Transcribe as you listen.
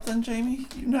Then Jamie,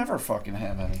 you never fucking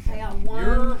have anything. I got one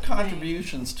Your thing.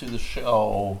 contributions to the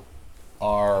show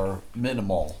are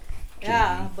minimal.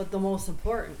 Yeah, Jamie. but the most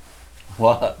important.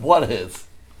 What is?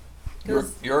 Your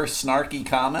 'Cause- your snarky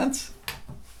comments?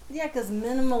 Yeah, because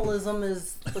minimalism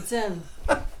is what's in.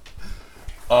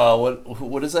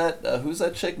 What is that? Who's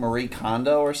that chick? Marie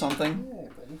Kondo or something?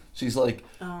 She's like,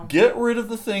 get rid of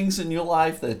the things in your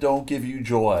life that don't give you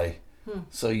joy.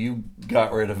 So you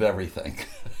got rid of everything.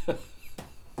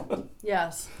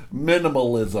 Yes.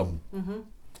 Minimalism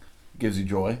gives you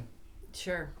joy.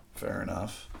 Sure. Fair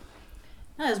enough.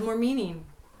 That has more meaning.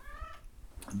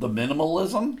 The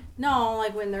minimalism? No,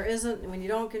 like when you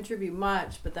don't contribute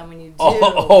much, but then when you do.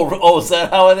 Oh, is that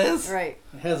how it is? Right.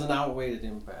 It has an outweighed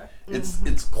impact.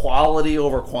 It's quality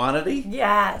over quantity?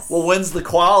 Yes. Well, when's the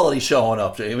quality showing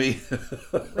up, Jamie?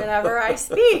 Whenever I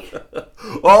speak.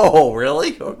 Oh,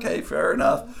 really? Okay, fair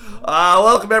enough.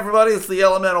 Welcome, everybody. It's the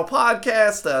Elemental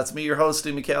Podcast. It's me, your host,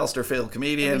 Stu McAllister, failed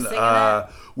comedian.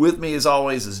 With me, as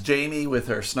always, is Jamie with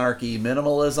her snarky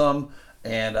minimalism.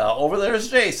 And over there is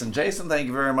Jason. Jason, thank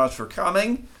you very much for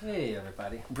coming. Hey,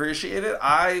 everybody. Appreciate it.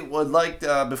 I would like,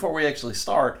 before we actually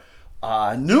start,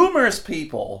 numerous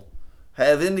people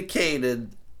have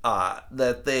indicated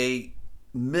that they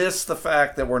miss the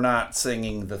fact that we're not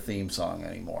singing the theme song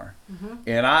anymore.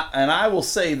 And I will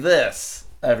say this,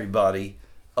 everybody.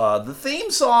 The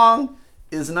theme song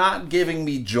is not giving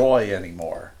me joy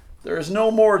anymore. There is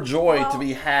no more joy to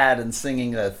be had in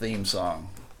singing that theme song.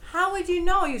 How would you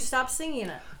know? You stopped singing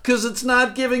it. Because it's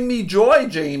not giving me joy,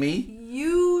 Jamie.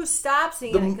 You stopped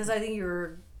singing it because I think you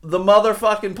were. The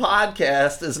motherfucking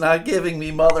podcast is not giving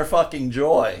me motherfucking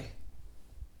joy.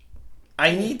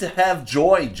 I need to have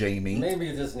joy, Jamie. Maybe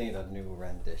you just need a new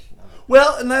rendition of it.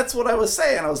 Well, and that's what I was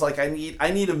saying. I was like, I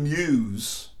need a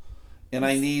muse, and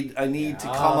I need to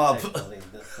come I'll up. take the lead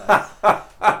this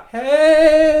time.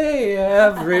 Hey,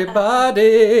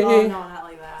 everybody. Oh, no, not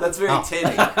like that. That's very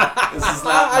tinny. This is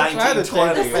not I tried to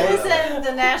 1920. change This it. isn't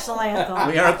the national anthem.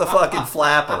 We aren't the fucking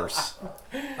flappers.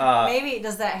 Maybe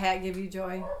does that hat give you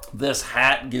joy? This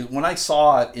hat, when I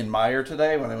saw it in Meijer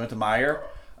today, when I went to Meijer,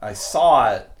 I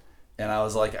saw it, and I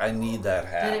was like, I need that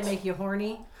hat. Did it make you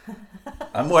horny?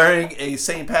 I'm wearing a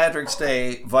St. Patrick's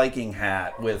Day Viking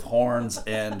hat with horns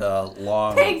and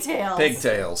long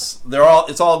Pigtails.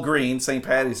 It's all green, St.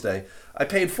 Patty's Day. I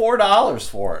paid $4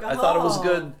 for it. I thought it was a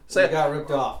good You sale. got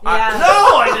ripped off. Yeah.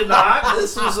 No, I did not.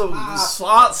 This was a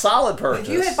solid purchase.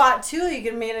 If you had bought two, you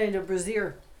could have made it into a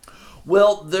brassiere.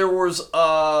 Well, there was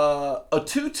a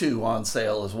tutu on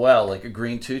sale as well, like a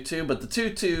green tutu, but the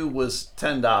tutu was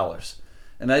 $10.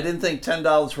 And I didn't think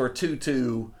 $10 for a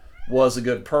tutu was a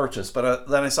good purchase, but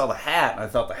then I saw the hat, and I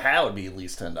thought the hat would be at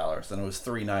least $10, and it was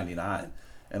 $3.99.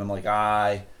 And I'm like,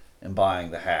 I am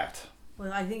buying the hat.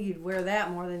 Well, I think you'd wear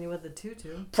that more than you would the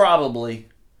tutu. Probably.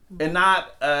 And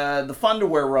not, the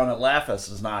Funderwear run at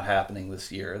LaughFest is not happening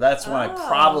this year. That's when I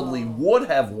probably would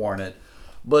have worn it.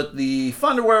 But the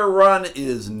Funderwear run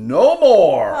is no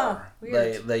more. Huh,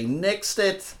 weird. They nixed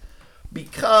it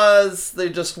because they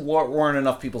just weren't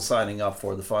enough people signing up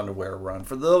for the Funderwear run.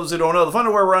 For those who don't know, the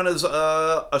Funderwear run is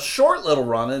a short little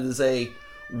run. It is a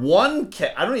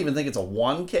 1K. I don't even think it's a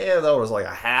 1K. I thought it was like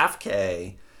a half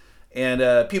K.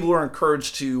 And people were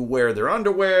encouraged to wear their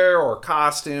underwear or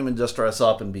costume and just dress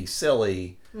up and be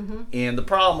silly. And the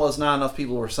problem was not enough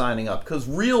people were signing up because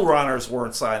real runners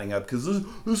weren't signing up because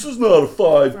this is not a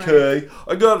 5K. Right.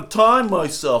 I got to time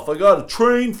myself. I got to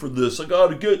train for this. I got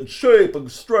to get in shape. I can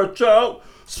stretch out,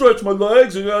 stretch my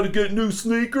legs. I got to get new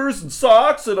sneakers and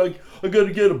socks. And I got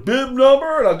to get a bib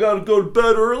number. And I got to go to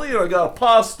bed early. And I got to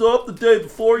pasta up the day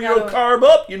before. Carb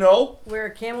up, Wear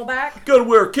a camelback. Got to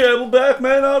wear a camelback,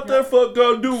 man, out there. Fuck,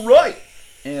 got to do right.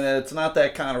 And it's not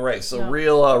that kind of race. So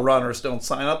real runners don't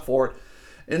sign up for it.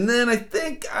 And then I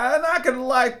think, I'm not going to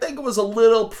lie, I think it was a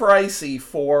little pricey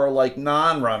for like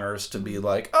non-runners to be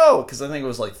like, because I think it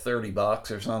was like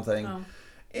 $30 or something. Oh.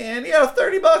 And yeah,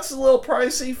 $30 is a little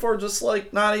pricey for just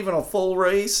like not even a full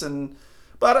race.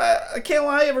 But I can't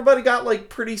lie, everybody got like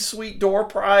pretty sweet door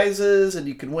prizes and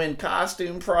you could win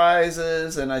costume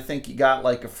prizes. And I think you got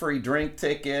like a free drink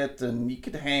ticket and you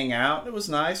could hang out. It was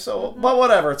nice. So, but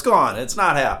whatever, it's gone. It's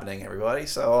not happening, everybody.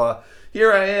 So,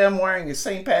 here I am wearing a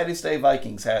St. Patty's Day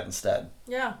Vikings hat instead.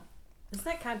 Yeah. Isn't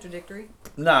that contradictory?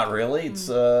 Not really. It's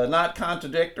not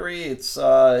contradictory. It's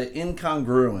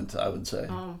incongruent, I would say.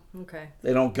 Oh, okay.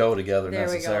 They don't go together there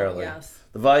necessarily. We go. Yes.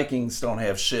 The Vikings don't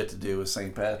have shit to do with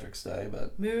St. Patrick's Day,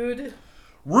 but... Mood.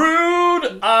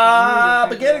 Rude!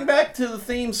 But getting back to the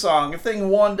theme song, I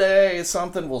think one day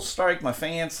something will strike my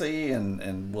fancy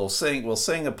and we'll sing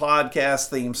a podcast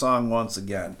theme song once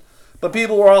again. But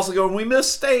people were also going, we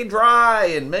miss Stay Dry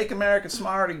and Make America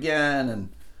Smart Again and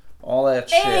all that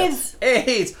shit.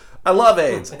 AIDS! I love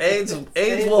AIDS. AIDS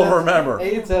will remember.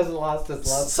 AIDS hasn't lost its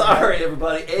love. Sorry,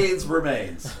 everybody. AIDS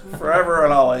remains. Forever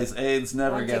and always. AIDS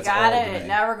never Once gets you got old it, to it me.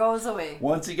 never goes away.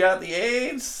 Once you got the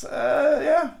AIDS,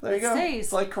 yeah, there you go. stays.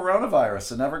 It's like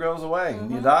coronavirus. It never goes away,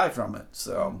 and you die from it.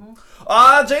 So,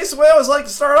 Jason, we always like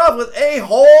to start off with a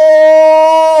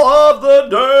hole of the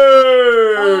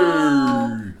day.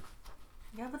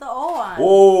 Yeah, put the O on.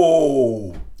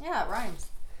 Oh. Yeah, it rhymes.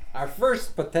 Our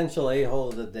first potential a-hole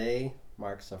of the day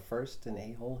marks a first in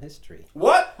a-hole history.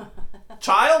 What?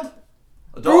 Child?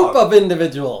 A dog. Group of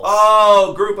individuals.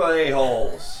 Oh, group of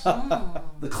a-holes.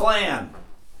 The clan.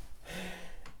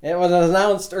 It was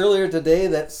announced earlier today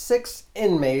that 6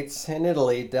 inmates in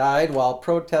Italy died while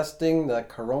protesting the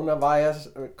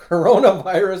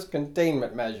coronavirus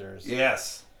containment measures.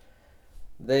 Yes.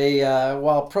 They,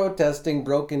 while protesting,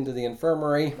 broke into the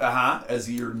infirmary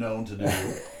As you're known to do.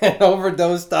 and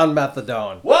overdosed on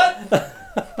methadone. What? What?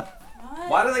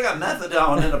 Why do they got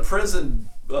methadone in a prison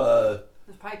There's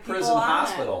probably people prison on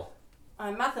hospital?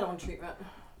 On methadone treatment.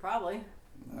 Probably.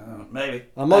 Maybe.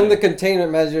 Among the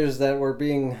containment measures that were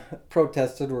being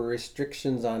protested were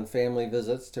restrictions on family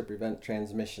visits to prevent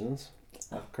transmissions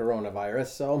of coronavirus.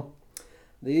 So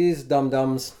these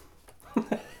dum-dums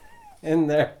in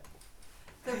there.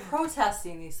 They're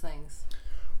protesting these things.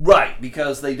 Right,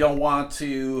 because they don't want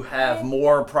to have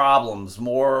more problems,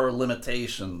 more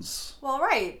limitations. Well,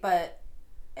 right, but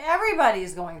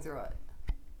everybody's going through it.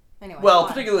 Anyway. Well,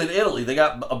 fine. particularly in Italy, they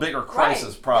got a bigger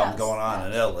crisis Right, problem yes, going on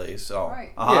in Italy. So,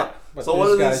 Right. Yeah, but So these what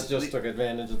are guys these? just took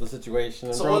advantage of the situation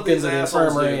and So broke what these into the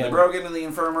assholes do? infirmary They and broke into the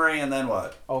infirmary and then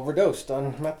what? overdosed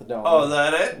on methadone. Oh, is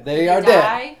that it? They Did are they dead.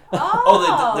 die? Oh,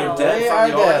 Oh, they're dead They from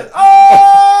are the dead. overdose?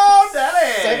 Oh,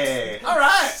 daddy! All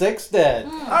right. 6 dead.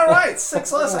 All right,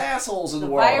 6 less assholes in the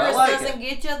The world. I virus like doesn't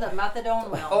it. get you, the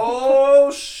methadone will. Oh,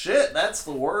 shit. That's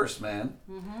the worst, man.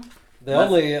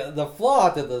 The flaw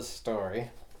to this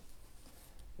story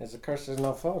is, of course, there's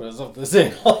no photos of the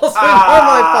a-hole. So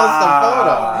normally post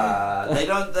a They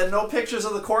don't. There are no pictures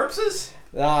of the corpses.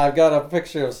 photo. I've got a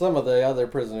picture of some of the other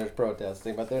prisoners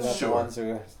protesting, but they're not Sure. the ones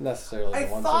who necessarily I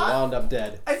the ones thought- who wound up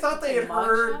dead. I thought they had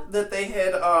heard that they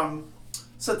had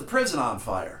set the prison on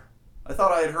fire. I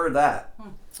thought I had heard that.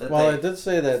 That Well, they- it did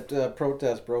say that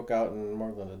protests broke out in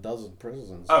more than a dozen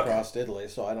prisons Okay. across Italy,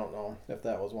 so I don't know if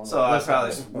that was one so of I them.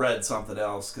 probably read something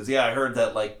else because I heard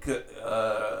that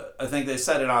I think they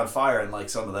set it on fire and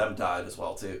some of them died as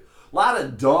well too. A lot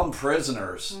of dumb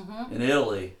prisoners in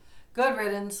Italy. Good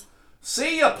riddance.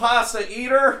 See ya, pasta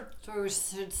eater. So we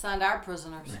should send our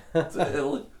prisoners. To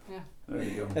Italy. Yeah. There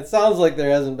you go. It sounds like there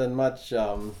hasn't been much,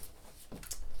 I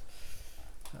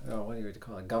don't know, what do you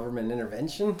call it, government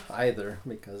intervention either,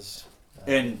 because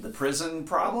And the prison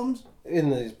problems. in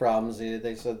these problems,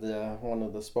 they said one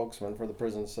of the spokesmen for the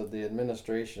prison said the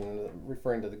administration,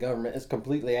 referring to the government, is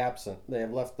completely absent. They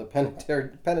have left the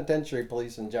penitentiary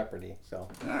police in jeopardy. So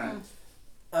All right.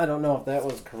 I don't know if that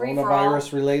was Free for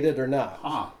coronavirus related or not.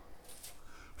 Huh.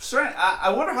 Strange.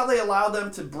 I wonder how they allowed them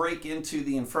to break into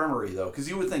the infirmary, though, because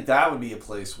you would think that would be a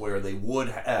place where they would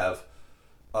have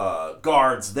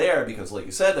guards there, because, like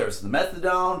you said, there's the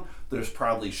methadone. There's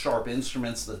probably sharp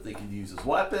instruments that they could use as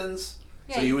weapons.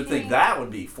 Yeah, So you would think think- that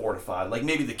would be fortified. Like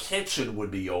maybe the kitchen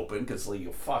would be open, because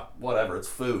whatever, it's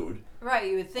food. Right,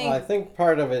 you would think. Well, I think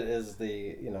part of it is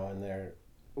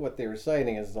what they were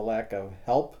citing is the lack of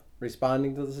help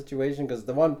responding to the situation, because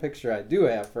the one picture I do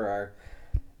have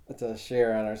to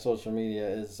share on our social media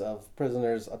is of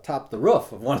prisoners atop the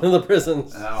roof of one of the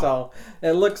prisons. Oh. So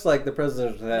it looks like the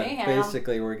prisoners that Mayhem.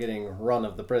 basically were getting run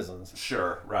of the prisons.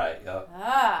 Sure, right,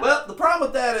 yeah. Well, The problem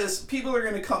with that is people are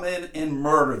going to come in and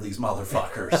murder these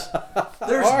motherfuckers.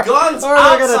 There's or, guns or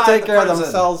outside they're going to take the care of prison.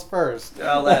 themselves first.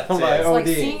 Well, that too. By it's like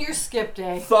OD. senior skip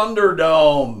day.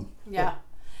 Thunderdome. Yeah.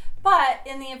 But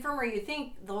in the infirmary, you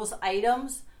think those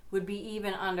items would be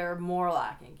even under more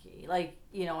lock and key. Like,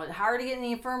 it's hard to get in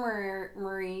the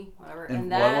infirmary, whatever. And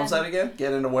then what was that again?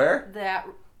 Get into where? that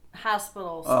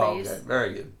hospital Oh, space. okay.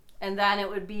 Very good. And then it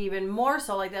would be even more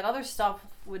so, like that other stuff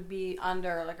would be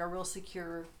under like a real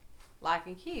secure lock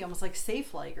and key, almost like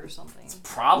safe like or something.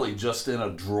 Probably just in a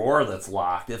drawer that's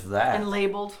locked, if that. And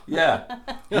labeled. Yeah.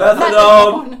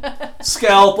 Methadone,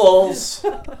 scalpels,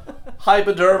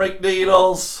 hypodermic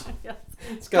needles.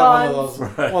 It's got one Guns. of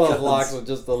those Right, one of those guns. locks with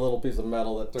just a little piece of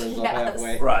metal that turns up Yes.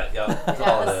 halfway. Right, yeah. That's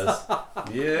all it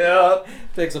is. Yep.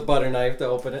 Takes a butter knife to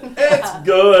open it. It's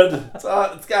good.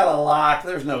 It's got a lock.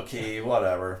 There's no key.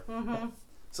 Whatever. Mm-hmm.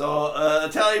 So,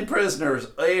 Italian prisoners,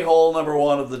 a-hole number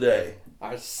 1 of the day.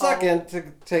 Our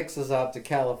second takes us out to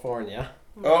California.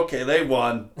 Okay, they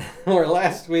won. Or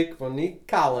last week, Monique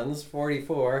Collins,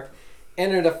 44,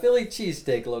 entered a Philly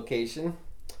cheesesteak location,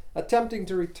 attempting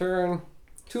to return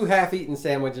 2 half-eaten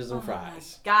sandwiches and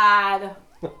fries. God.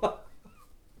 Okay.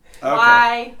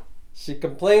 Why? She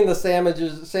complained the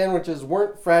sandwiches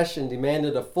weren't fresh and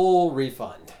demanded a full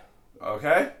refund.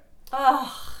 Okay. Ugh.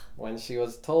 When she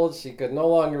was told she could no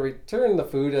longer return the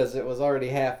food as it was already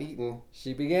half-eaten,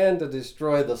 she began to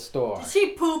destroy the store. Did she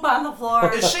poop on the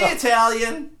floor? Is she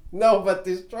Italian? No, but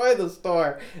destroy the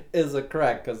store is a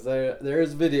correct, because there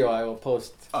is video I will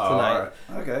post tonight. All right.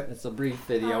 Okay. It's a brief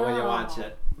video when you watch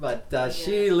it. But Yeah.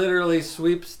 she literally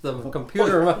sweeps the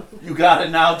computer. You got it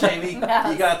now, Jamie?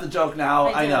 Yes. You got the joke now?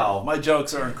 I I do. know. My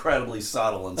jokes are incredibly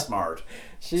subtle and smart.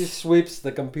 She sweeps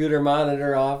the computer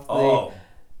monitor Oh.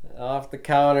 off the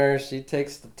counter. She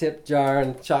takes the tip jar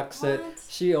and chucks it. What?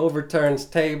 She overturns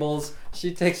tables.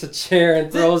 She takes a chair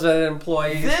and throws it at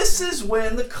employees. This is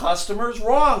when the customer's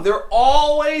wrong. They're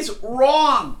always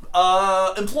wrong.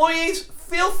 Employees,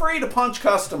 feel free to punch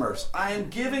customers. I am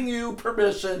giving you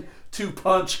permission to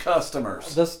punch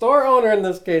customers. The store owner in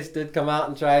this case did come out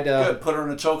and try to. Good. Put her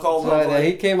in a chokehold. He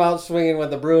hopefully. came out swinging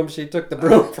with the broom. She took the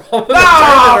broom from him. and No,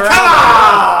 turned it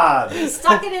come around. on!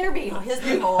 Stuck it in her his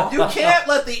beehole. You can't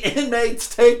let the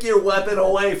inmates take your weapon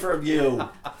away from you.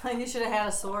 You should have had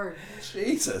a sword.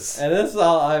 Jesus. And this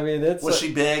all, I mean, it's. Was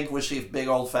she big? Was she a big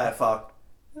old fat fuck?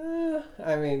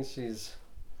 I mean, she's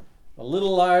a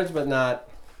little large, but not.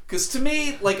 Because to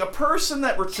me, like a person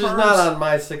that returns... She's not on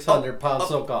my 600-pound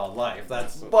so-called life.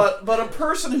 That's. But a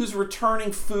person who's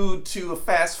returning food to a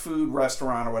fast food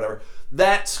restaurant or whatever,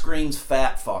 that screams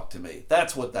fat fuck to me.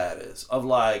 That's what that is. Of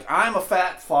like, I'm a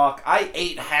fat fuck. I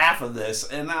ate half of this,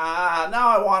 and now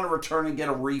I want to return and get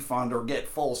a refund or get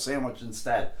full sandwich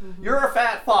instead. You're a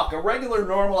fat fuck. A regular,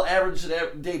 normal, average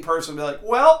day person would be like,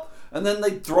 well, and then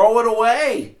they throw it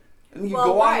away, and you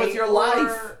go on with your life.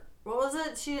 Or, what was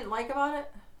it she didn't like about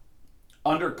it?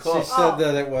 Undercooked. She said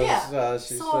that it was. yeah.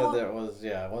 She So, said that it was.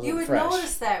 Yeah, it wasn't You would fresh.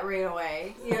 notice that right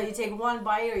away. You know, you take one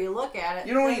bite or you look at it.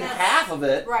 You don't and eat that's- half of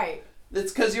it. Right.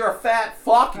 It's because you're a fat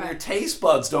fuck and Right. your taste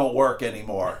buds don't work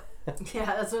anymore. Yeah,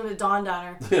 that's when it dawned on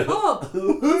her. Yeah. Oh,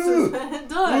 this is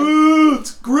done. Ooh,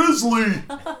 it's grizzly.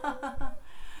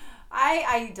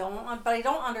 I don't, but I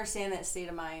don't understand that state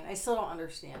of mind. I still don't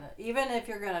understand it. Even if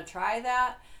you're gonna try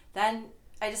that, then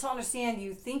I just don't understand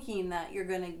you thinking that you're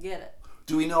gonna get it.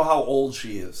 Do we know how old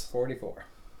she is? 44.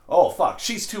 Oh, fuck.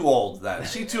 She's too old then.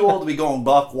 She's too old to be going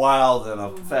buck wild in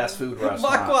a fast food restaurant.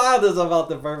 Buck Wild is about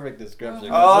the perfect description.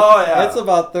 Oh, yeah. It's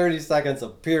about 30 seconds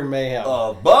of pure mayhem.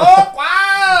 Buck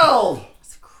wild!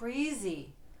 It's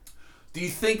crazy. Do you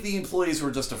think the employees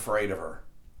were just afraid of her?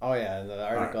 Oh, yeah. In the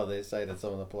article, they cited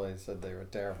some of the employees said they were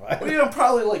terrified. Well, you know,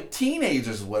 probably like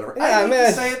teenagers or whatever. Yeah, I hate man.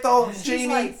 to say it though, She's Jamie.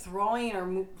 like throwing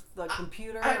her the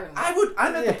computer. and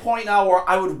I'm at the point now where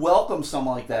I would welcome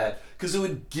someone like that because it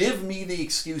would give me the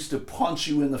excuse to punch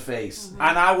you in the face,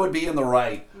 and I would be in the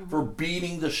right for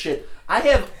beating the shit. I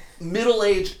have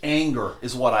middle-aged anger,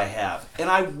 is what I have, and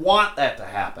I want that to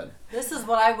happen. This is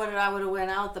what I would have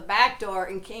went out the back door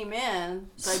and came in,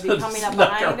 so I'd be coming up Snuck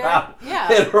behind around, her. Yeah.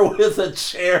 hit her with a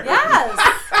chair. Yes.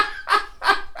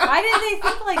 Why didn't they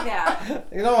think like that?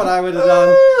 You know what I would have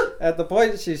done? At the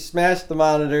point she smashed the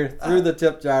monitor, threw the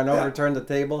tip jar, and overturned the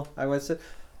table, I would say,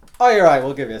 oh, you're right,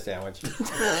 we'll give you a sandwich.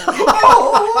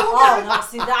 Oh no!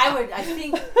 See,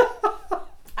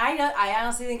 I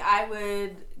honestly think I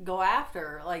would go after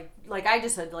her. Like I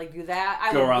just said, like do that.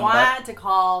 I Go would around the back. want to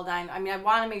call 9. I mean, I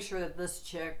want to make sure that this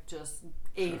chick just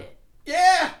ate it.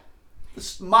 Yeah.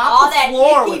 Just mop the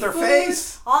floor with her food,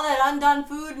 face. all that undone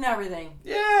food and everything.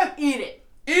 Yeah. Eat it,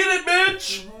 Eat it,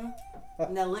 bitch.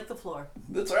 and then lick the floor.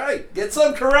 That's right. Get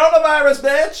some coronavirus,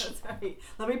 bitch. Right.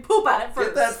 Let me poop on it first.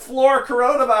 Get that floor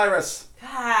coronavirus.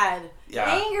 God,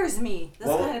 Yeah. angers me. This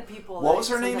What- kind of people. What that was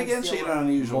her name sometimes again? deal She had with. an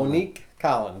unusual name. Monique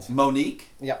Collins. Monique?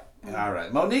 Yep. All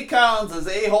right. Monique Collins is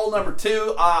a-hole number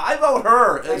 2. I vote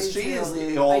her as I she do. is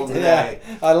the a-hole I of the do. day.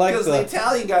 I like Because the the.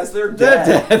 Italian guys, they're They're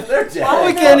dead. dead. They're dead. Oh,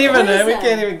 we no, can't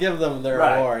prison. even give them their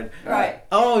Right. award. Right.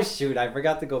 Oh shoot! I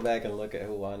forgot to go back and look at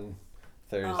who won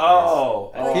Thursday.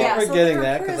 Oh. I keep yeah, so forgetting they're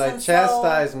that because I prison, so-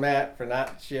 chastised Matt for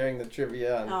not sharing the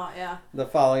trivia on Oh yeah. the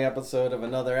following episode of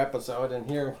another episode, and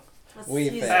here We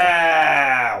he's-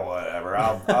 failed. Whatever.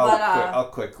 I'll I'll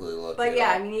quickly look. But it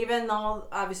yeah, up. I mean, even though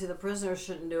obviously the prisoners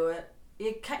shouldn't do it,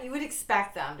 you would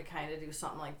expect them to kind of do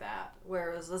something like that.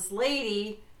 Whereas this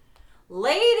lady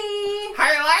lady.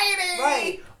 Hi, lady.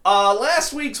 Right.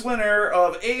 Last week's winner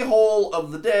of A-hole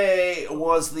of the day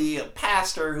was the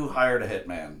pastor who hired a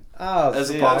hitman. Oh, As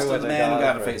see, opposed I to the would've man who gone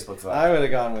got a for- Facebook fight. I would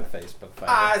have gone with Facebook fight.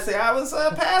 I say I was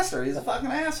a pastor. He's a fucking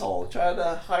asshole. Tried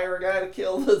to hire a guy to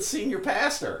kill the senior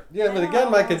pastor. Yeah, but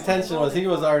again, my contention was he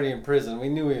was already in prison. We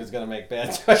knew he was going to make bad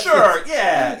choices. Sure,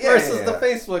 yeah. Versus the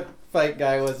Facebook fight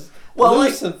guy was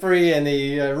loose and free, and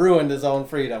he ruined his own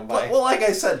freedom by. Well, like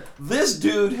I said, this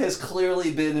dude has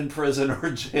clearly been in prison or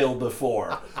jail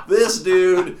before. This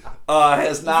dude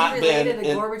has not been. Related to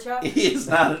Gorbachev? He is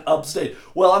not an upstate.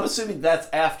 Well, I'm assuming that's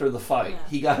after the fight. Yeah.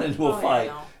 He got into a fight,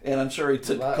 yeah, no. and I'm sure he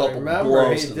took a But couple remember,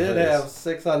 blows he to the did face. have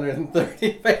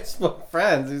 630 Facebook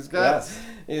friends. He's got. Yes.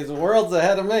 He's worlds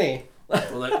ahead of me.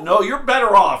 Well, no, you're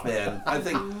better off, man. I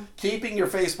think keeping your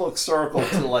Facebook circle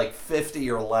to like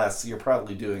 50 or less, you're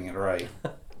probably doing it right.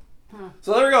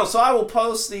 So there we go. So I will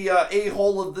post the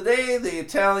A-hole of the day, the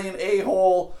Italian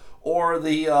A-hole, or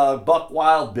the buck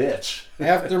wild bitch.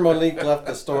 After Monique left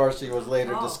the store, she was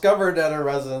later Oh. discovered at her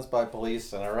residence by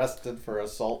police and arrested for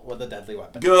assault with a deadly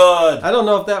weapon. Good. I don't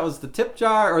know if that was the tip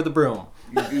jar or the broom.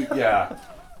 Yeah.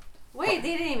 Wait,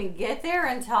 they didn't even get there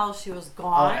until she was Oh,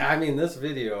 gone. I mean, this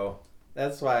video.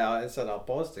 That's why I said I'll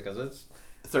post it because it's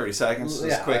 30 seconds,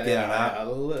 just quick in and out.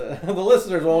 The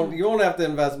listeners won't. You won't have to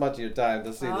invest much of your time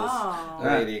to see Oh. this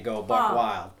lady go buck Huh.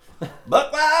 wild.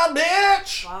 Buck wild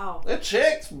bitch. Wow. The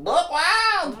chick's buck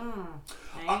wild.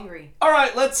 Angry. All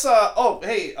right, let's.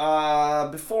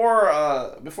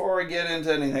 Before we get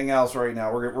into anything else right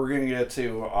now, we're gonna get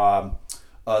to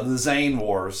the Zane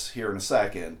Wars here in a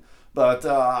second. But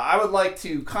I would like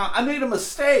to. I made a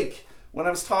mistake when I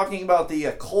was talking about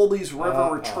the Colby's River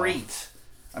Retreat.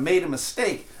 I made a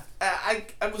mistake. I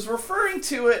was referring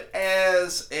to it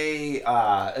as a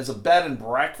bed and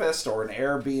breakfast or an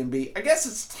Airbnb. I guess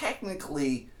it's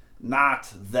technically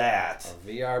not that.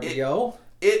 VRBO.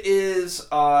 It is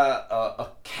a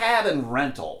cabin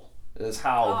rental, is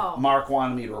how Oh. Mark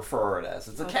wanted me to refer it as.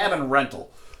 It's a cabin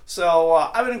rental. So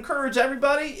I would encourage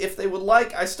everybody, if they would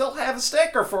like, I still have a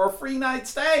sticker for a free night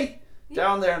stay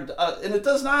down there. And it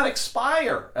does not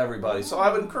expire, everybody. So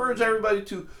I would encourage everybody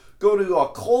to go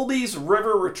to Colby's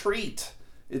River Retreat.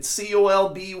 It's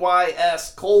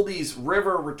Colbys, Colby's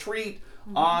River Retreat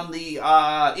on the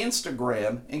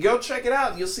Instagram. And go check it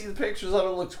out. You'll see the pictures of it.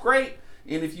 It looks great.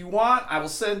 And if you want, I will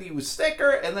send you a sticker,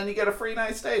 and then you get a free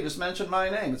night stay. Just mention my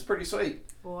name. It's pretty sweet.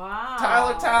 Wow.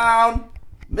 Tylertown,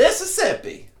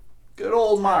 Mississippi. Good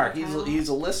old Mark. He's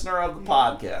a listener of the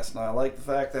podcast, and I like the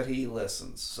fact that he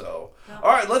listens. So, all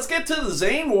right, let's get to the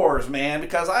Zane Wars, man,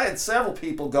 because I had several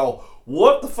people go,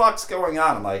 what the fuck's going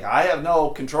on? I'm like, I have no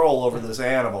control over this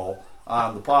animal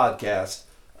on the podcast.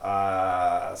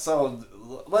 So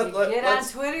You get on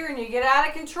let's... Twitter and you get out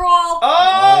of control.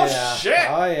 Oh, yeah. shit!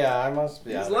 Oh yeah, I must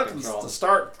be. He's out of looking control. to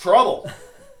start trouble.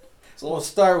 We'll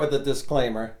start with a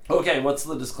disclaimer. Okay, what's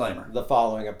the disclaimer? The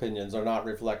following opinions are not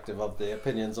reflective of the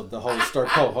opinions of the host or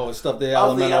co-host of the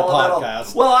Of the Elemental Elemental-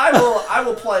 Podcast. Well, I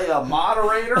will play a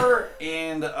moderator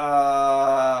and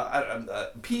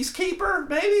peacekeeper,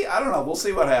 maybe? I don't know. We'll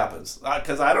see what happens.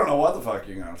 Because I don't know what the fuck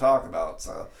you're going to talk about.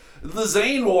 So, the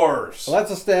Zane Wars.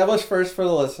 Let's establish first for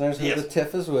the listeners who Yes. the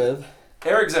tiff is with.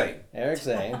 Eric Zane. Eric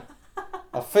Zane,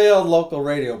 a failed local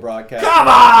radio broadcaster. Come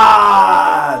Oh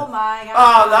on! my god.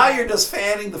 Oh, now you're just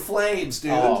fanning the flames,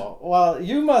 dude. Oh, well,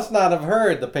 you must not have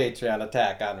heard the Patreon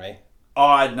attack on me. Oh,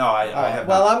 I have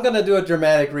Well, not. I'm going to do a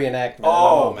dramatic reenactment in a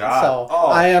Oh, moment, God. so Oh.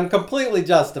 I am completely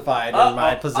justified in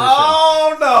my position.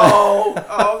 Oh, no.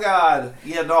 Oh, God.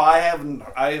 Yeah, no, I have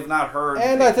not heard.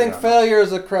 And I think Patreon. failure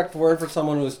is a correct word for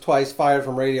someone who's twice fired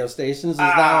from radio stations is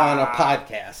now on a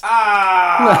podcast.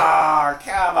 Ah,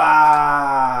 come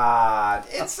on.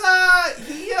 It's,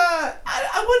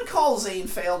 I wouldn't call Zane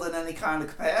failed in any kind of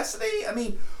capacity. I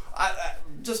mean,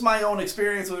 just my own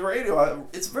experience with radio,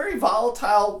 it's a very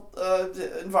volatile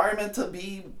environment to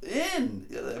be in.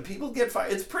 People get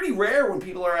fired. It's pretty rare when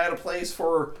people are at a place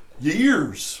for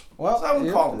years. Well, so I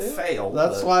wouldn't call them failed.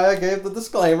 That's but... why I gave the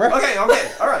disclaimer. Okay, all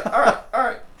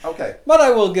right. Okay. But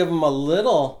I will give him a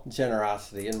little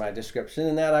generosity in my description,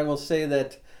 in that I will say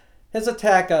that his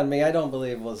attack on me, I don't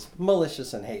believe, was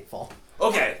malicious and hateful.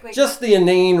 Okay. Wait, Just the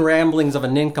inane ramblings of a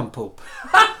nincompoop.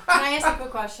 can I ask a quick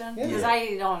question? Yeah. Because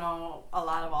I don't know a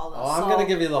lot of all this. Oh, I'm going to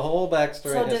give you the whole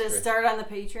backstory So and did history. it start on the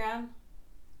Patreon?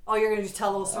 Oh, you're going to just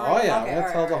tell the whole story? Oh, yeah, Okay, we'll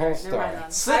all tell the whole never story. mind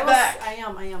then. Sit back. I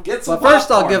am. Get some But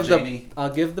first, I'll popcorn, give Jamie.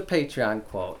 the Patreon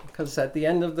quote, because at the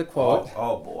end of the quote,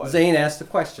 Oh boy. Zane asked a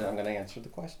question. I'm going to answer the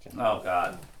question. Oh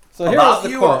God. So here's About the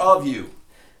you quote. or of you?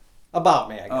 About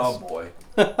me, I guess. Oh boy.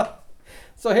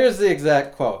 So here's the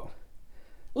exact quote.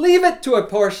 Leave it to a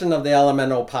portion of the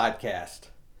Elemental podcast.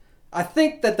 I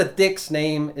think that the dick's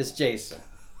name is Jason.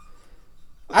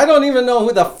 I don't even know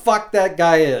who the fuck that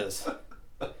guy is.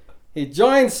 He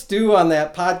joined Stu on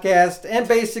that podcast, and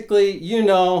basically,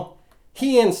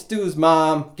 he and Stu's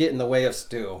mom get in the way of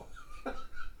Stu.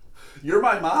 You're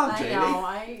my mom, I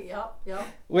Jamie. know. Yep.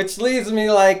 Which leaves me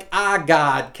like,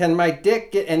 God, can my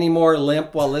dick get any more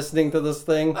limp while listening to this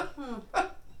thing?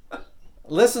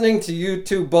 Listening to you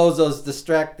two bozos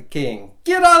distract the king.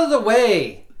 Get out of the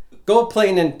way. Go play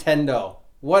Nintendo.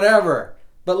 Whatever.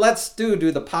 But let Stu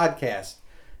do the podcast.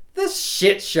 This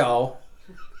shit show.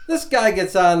 This guy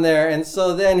gets on there, and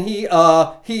so then he sees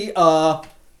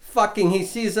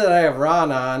that I have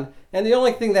Ron on, and the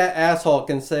only thing that asshole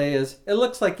can say is, it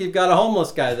looks like you've got a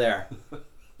homeless guy there.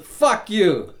 Fuck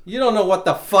you. You don't know what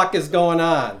the fuck is going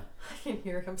on. I can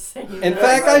hear him saying In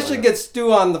fact, I should get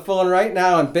Stu on the phone right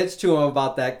now and bitch to him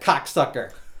about that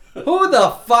cocksucker. Who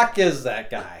the fuck is that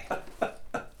guy?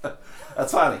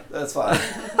 That's funny. That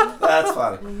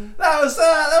was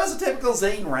a typical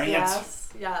Zane rant.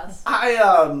 Yes.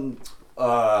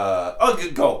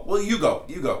 Go. Well, you go.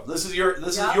 This is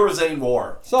your Zane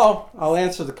war. So, I'll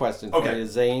answer the question for Okay. you,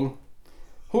 Zane.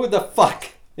 Who the fuck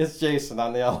is Jason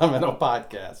on the Elemental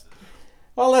podcast?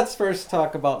 Well, let's first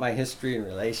talk about my history in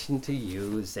relation to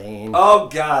you, Zane. Oh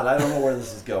God, I don't know where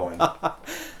this is going.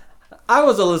 I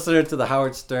was a listener to the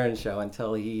Howard Stern show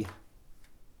until he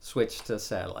switched to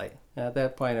satellite. At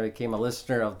that point, I became a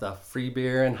listener of the Free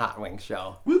Beer and Hot Wings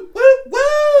show. Woo woo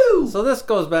woo! So this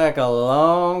goes back a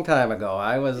long time ago.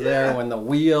 I was there when the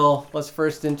wheel was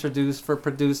first introduced for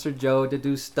producer Joe to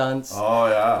do stunts. Oh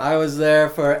yeah. I was there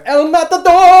for El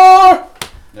Matador!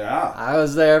 Yeah. I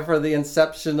was there for the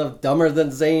inception of Dumber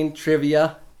Than Zane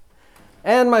trivia.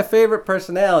 And my favorite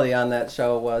personality on that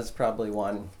show was probably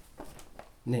one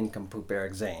nincompoop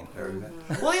Eric Zane.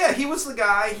 Well, yeah, he was the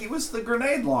guy. He was the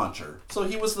grenade launcher, so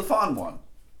he was the fun one.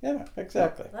 Yeah,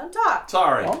 exactly. Let him talk.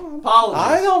 Sorry. Oh, Apologies.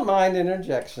 I don't mind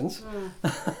interjections.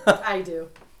 I do.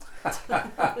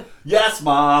 Yes,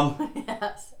 Mom.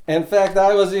 Yes. In fact,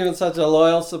 I was even such a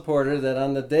loyal supporter that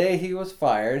on the day he was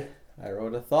fired, I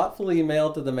wrote a thoughtful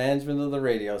email to the management of the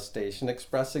radio station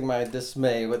expressing my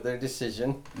dismay with their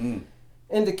decision,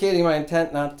 indicating my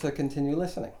intent not to continue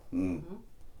listening.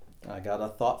 I got a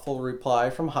thoughtful reply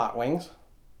from Hot Wings,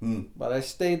 but I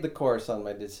stayed the course on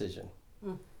my decision.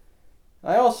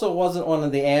 I also wasn't one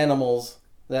of the animals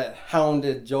that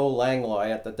hounded Joe Langlois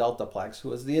at the Deltaplex, who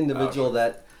was the individual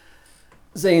that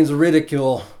Zane's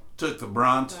ridicule Took the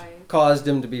brunt. Right. caused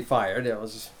him to be fired. It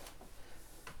was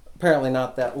apparently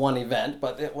not that one event,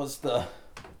 but it was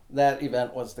that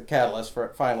event was the catalyst for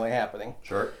it finally happening.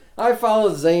 Sure. I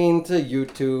followed Zane to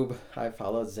YouTube. I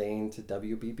followed Zane to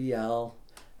WBBL.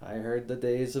 I heard the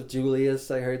days of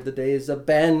Julius. I heard the days of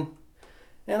Ben.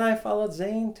 And I followed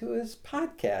Zane to his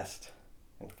podcast.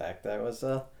 In fact, I was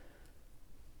a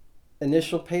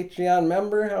initial Patreon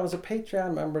member. I was a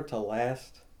Patreon member till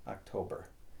last October.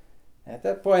 At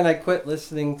that point, I quit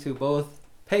listening to both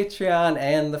Patreon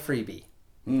and the freebie.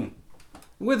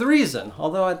 With reason,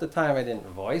 although at the time I didn't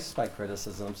voice my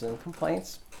criticisms and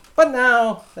complaints. But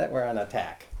now that we're on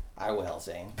attack, I will,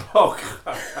 Zane. Oh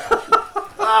God.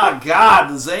 Ah, God,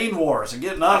 the Zane wars are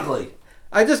getting ugly.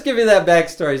 I just give you that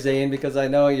backstory, Zane, because I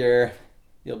know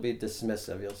you'll be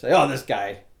dismissive. You'll say, "Oh, this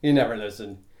guy, he never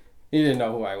listened. He didn't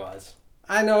know who I was."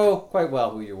 I know quite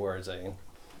well who you were, Zane,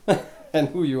 and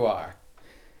who you are.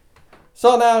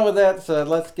 So now with that said,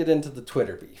 let's get into the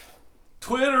Twitter beef.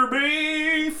 Twitter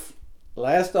beef.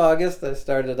 Last August, I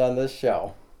started on this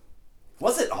show.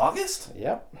 Was it August?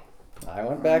 Yep. I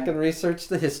went back and researched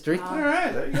the history. All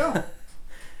right, there you go.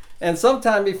 And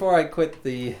sometime before I quit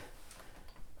the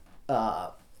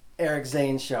Eric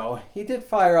Zane show, he did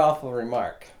fire off a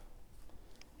remark.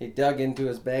 He dug into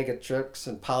his bag of tricks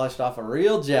and polished off a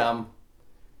real gem.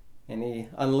 And he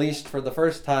unleashed for the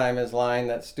first time his line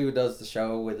that Stu does the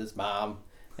show with his mom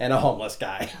and a homeless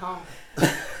guy. Oh.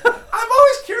 I'm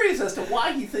always curious as to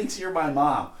why he thinks you're my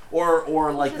mom,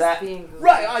 or like Just that. being goofy.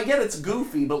 Right? I get it's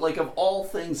goofy, but like of all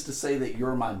things to say that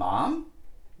you're my mom,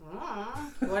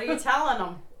 What are you telling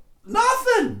him?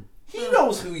 nothing. He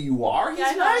knows who you are. He's Yeah,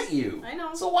 I know. met you. I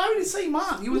know. So why would he say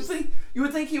mom? You would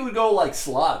think he would go like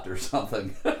slut or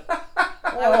something.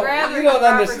 I would rather You don't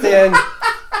Robert understand.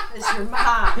 It's your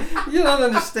mom. You don't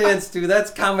understand, Stu.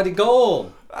 That's comedy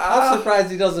gold. I'm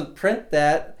surprised he doesn't print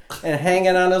that and hang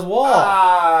it on his wall.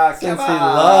 Come Since on. he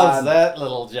loves that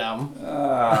little gem.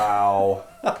 Ow.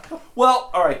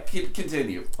 Well, all right.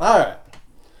 Continue. All right.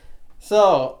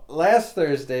 So last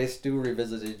Thursday, Stu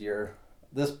revisited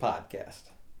this podcast,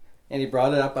 and he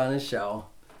brought it up on his show.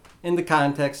 in the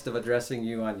context of addressing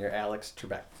you on your Alex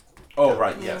Trebek. Oh,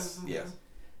 right. Yes. Yes.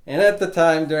 And at the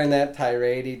time, during that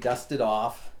tirade, he dusted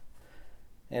off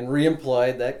and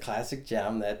reemployed that classic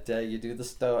gem that you do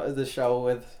the show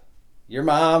with your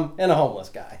mom and a homeless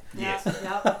guy. Yes.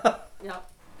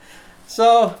 Yep.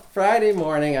 So Friday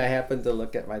morning, I happened to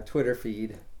look at my Twitter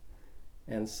feed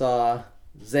and saw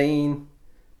Zane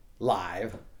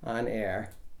live on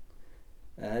air,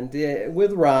 and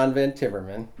with Ron Van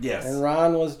Timmerman. Yes. And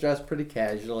Ron was dressed pretty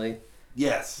casually,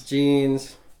 Yes.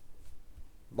 jeans,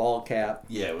 ball cap,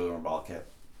 Yeah, we were in ball cap.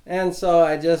 and so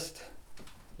I just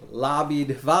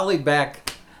volleyed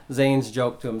back Zane's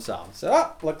joke to himself.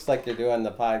 So, looks like you're doing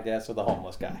the podcast with a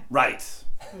homeless guy. Right.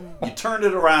 You turned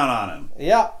it around on him.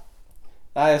 Yep.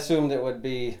 I assumed it would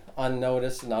be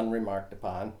unnoticed and unremarked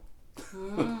upon.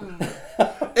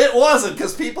 It wasn't,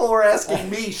 because people were asking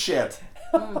me shit.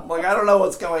 Like, I don't know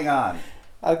what's going on.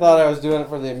 I thought I was doing it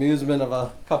for the amusement of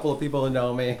a couple of people who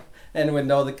know me and would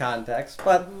know the context.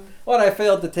 But what I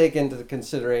failed to take into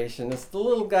consideration is the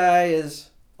little guy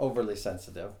is overly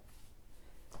sensitive.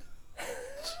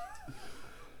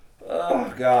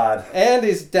 Oh, God. And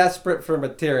he's desperate for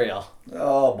material.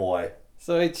 Oh, boy.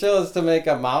 So he chose to make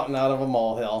a mountain out of a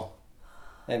molehill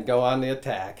and go on the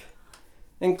attack.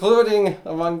 Including,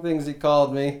 among things he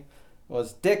called me,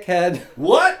 was dickhead,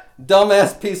 What?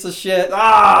 dumbass piece of shit,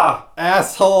 Ah!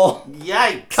 asshole,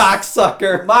 Yikes.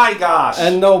 cocksucker, My gosh.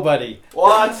 and nobody.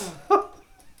 What?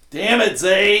 Damn it,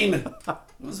 Zane. It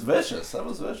was vicious. That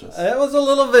was vicious. It was a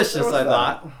little vicious, It was I fun.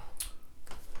 thought.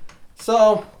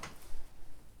 So,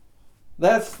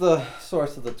 that's the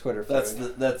source of the Twitter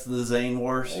feed. That's the Zane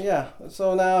wars. Yeah,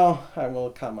 so now I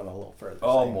will comment a little further.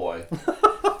 Oh, Zane. boy.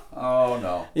 Oh,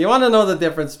 no. You want to know the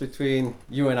difference between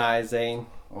you and I, Zane?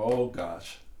 Oh,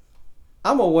 gosh.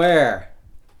 I'm aware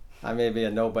I may be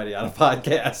a nobody on a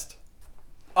podcast.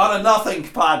 On a nothing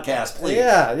podcast, please.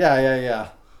 Yeah.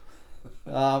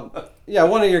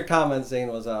 One of your comments, Zane,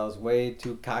 was I was way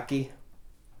too cocky.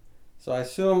 So I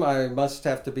assume I must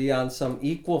have to be on some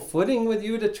equal footing with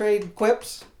you to trade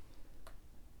quips.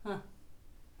 Huh.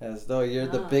 As though you're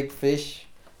the big fish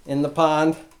in the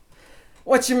pond.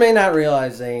 What you may not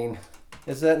realize, Zane,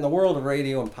 is that in the world of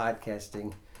radio and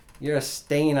podcasting, you're a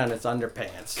stain on its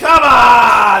underpants. Come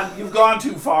on! You've gone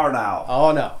too far now.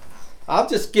 Oh, no. I'm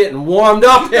just getting warmed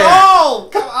up here. No!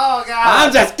 Come on, God.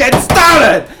 I'm just getting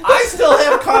started. I still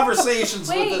have conversations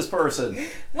with Wait. this person.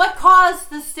 What caused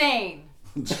the stain?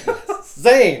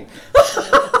 Zane.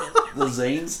 The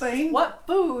Zane stain? What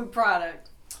food product?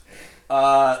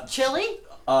 Chili?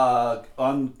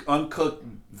 Uncooked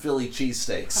Philly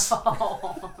cheesesteaks.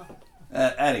 Oh,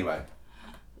 Anyway.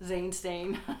 Zane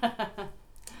stain.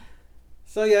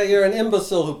 So yeah, you're an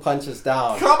imbecile who punches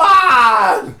down. Come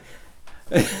on!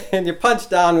 And you punch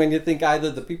down when you think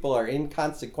either the people are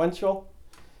inconsequential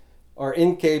or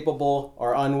incapable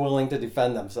or unwilling to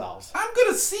defend themselves. I'm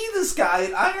gonna see this guy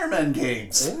at Ironman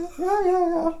games.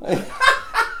 Yeah.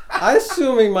 I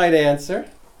assume he might answer.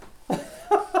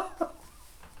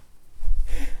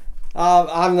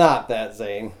 I'm not that,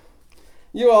 Zane.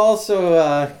 You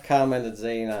also commented,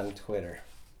 Zane, on Twitter.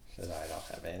 Said I don't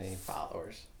have any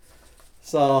followers.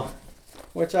 So,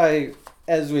 which I,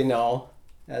 as we know,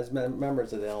 as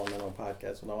members of the Elemental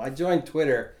Podcast will know, I joined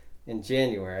Twitter in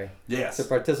January Yes. to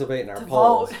participate in our To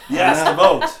polls. vote. Yes, to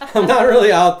vote. I'm not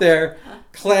really out there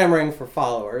clamoring for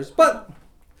followers, but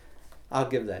I'll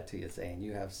give that to you, Zane.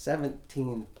 You have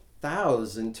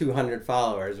 17,200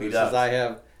 followers, He which does. is I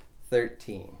have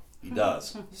 13. He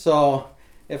does. So,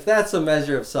 if that's a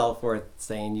measure of self-worth,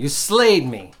 Zane, you slayed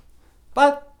me.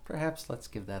 But perhaps let's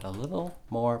give that a little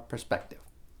more perspective.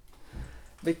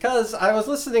 Because I was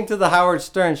listening to the Howard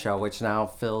Stern Show, which now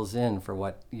fills in for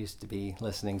what used to be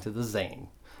listening to the Zane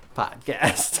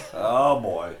podcast. Oh,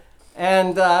 boy.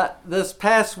 And this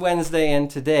past Wednesday and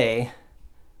today,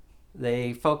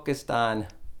 they focused on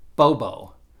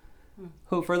Bobo,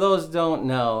 who, for those who don't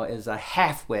know, is a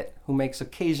half-wit who makes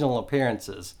occasional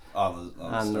appearances On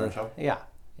the Stern Show? Yeah,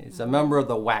 he's a member of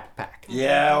the Whack Pack.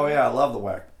 Yeah, oh yeah, I love the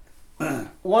whack.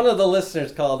 One of the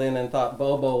listeners called in and thought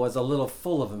Bobo was a little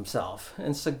full of himself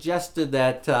and suggested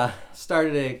that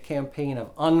started a campaign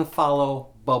of unfollow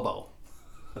Bobo,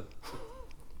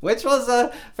 which was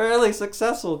a fairly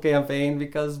successful campaign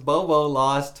because Bobo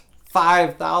lost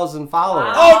 5,000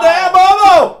 followers. Wow. Oh, damn,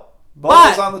 Bobo!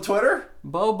 Bobo's But- on the Twitter?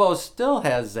 Bobo still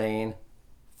has, Zane,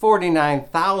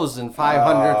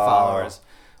 49,500 Oh. followers,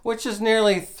 which is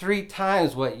nearly 3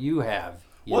 times what you have,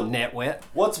 you What? nitwit.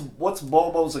 What's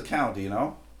Bobo's account, do you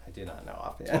know? I do not know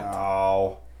offhand.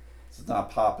 Oh, it's not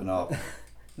popping up.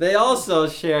 They also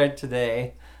shared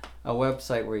today a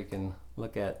website where you can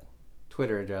look at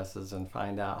Twitter addresses and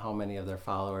find out how many of their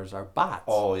followers are bots.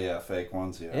 Oh yeah, fake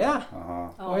ones. Yeah. Yeah. Uh-huh.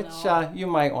 Oh, Which no. you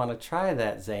might want to try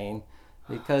that, Zane,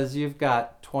 because you've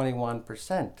got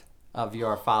 21% of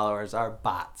your followers are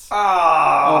bots.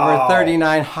 Oh. Over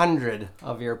 3,900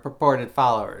 of your purported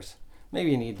followers.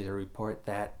 Maybe you need to report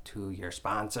that to your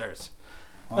sponsors.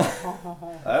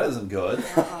 That isn't good.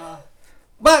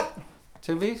 But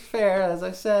to be fair, as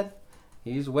I said,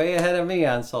 he's way ahead of me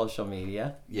on social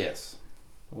media Yes.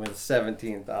 with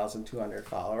 17,200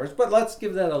 followers. But let's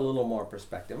give that a little more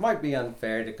perspective. Might be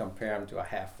unfair to compare him to a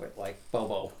half-wit like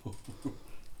Bobo.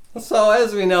 So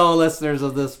as we know, listeners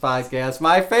of this podcast,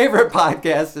 my favorite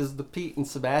podcast is the Pete and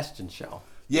Sebastian Show.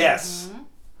 Yes.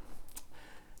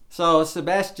 So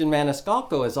Sebastian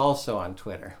Maniscalco is also on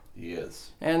Twitter. He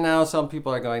is. And now some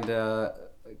people are going to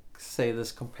say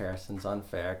this comparison's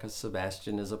unfair because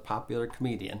Sebastian is a popular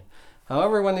comedian.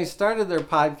 However, when they started their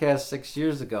podcast 6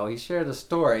 years ago, he shared a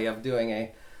story of doing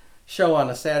a show on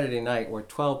a Saturday night where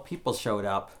 12 people showed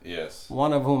up, Yes.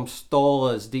 one of whom stole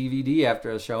his DVD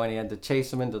after the show and he had to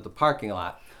chase him into the parking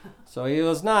lot. So he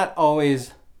was not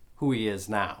always who he is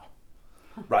now.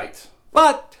 Right.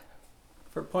 But,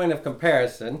 for point of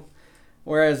comparison,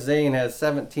 whereas Zane has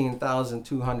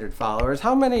 17,200 followers,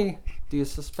 how many do you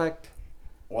suspect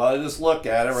Well, I just look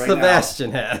at it right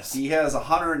Sebastian has? now. He has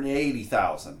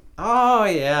 180,000. Oh,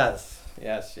 yes.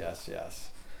 Yes.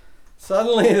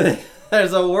 Suddenly,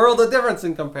 there's a world of difference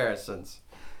in comparisons.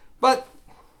 But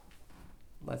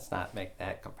let's not make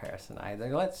that comparison either.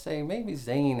 Let's say maybe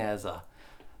Zane has a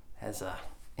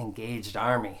engaged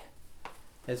army.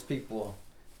 His people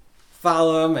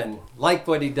follow him and like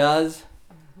what he does.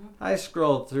 I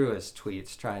scrolled through his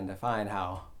tweets trying to find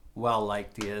how well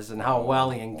liked he is and how well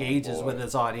he engages boy. with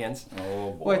his audience.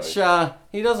 Oh boy. Which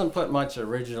he doesn't put much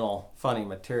original funny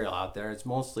material out there. It's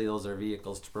mostly those are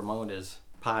vehicles to promote his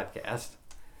podcast.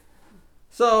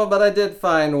 So, but I did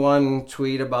find one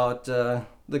tweet about the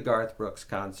Garth Brooks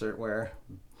concert where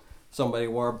somebody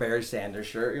wore a Barry Sanders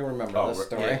shirt. You remember this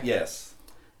story? Yes.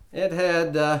 It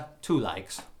had 2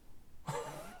 likes.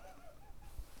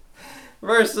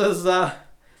 Versus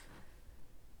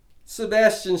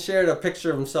Sebastian shared a picture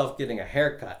of himself getting a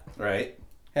haircut. Right.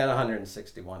 Had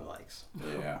 161 likes.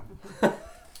 Yeah.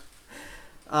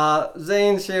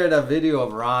 Zane shared a video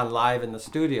of Ron live in the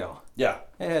studio. Yeah.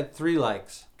 It had 3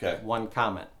 likes. Okay. 1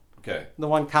 comment. Okay. The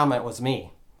 1 comment was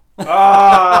me.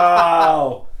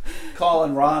 Oh!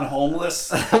 Calling Ron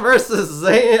homeless.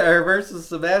 versus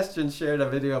Sebastian shared a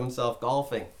video of himself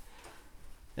golfing.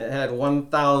 It had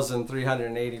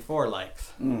 1,384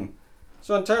 likes. Mm.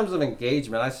 So in terms of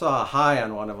engagement, I saw a high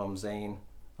on one of them, Zane,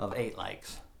 of 8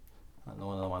 likes. On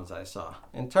one of the ones I saw.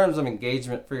 In terms of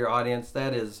engagement for your audience,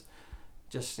 that is,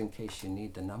 just in case you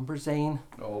need the number, Zane,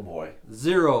 Oh boy.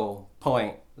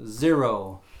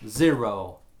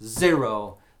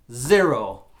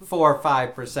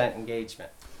 0.0000045%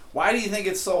 engagement. Why do you think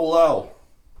it's so low?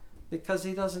 Because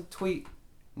he doesn't tweet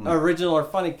original or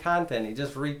funny content. He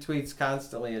just retweets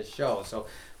constantly his show. So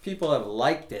people have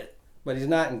liked it, but he's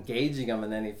not engaging them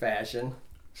in any fashion.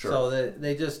 Sure. So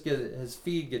they just get, his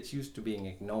feed gets used to being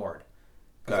ignored.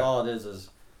 Because Okay. all it is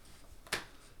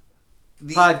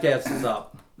The, podcast is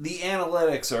up. the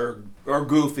analytics are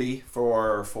goofy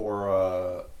for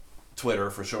Twitter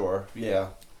for sure. Yeah.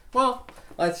 Well,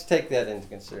 let's take that into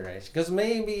consideration. Because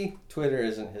maybe Twitter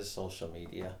isn't his social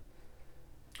media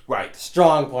Right.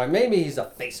 strong point. Maybe he's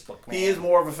a Facebook man. He is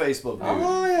more of a Facebook dude.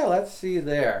 Oh, yeah, let's see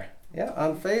there. Yeah,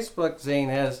 on Facebook, Zane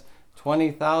has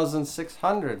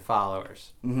 20,600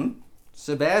 followers. Mm-hmm.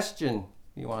 Sebastian,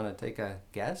 you want to take a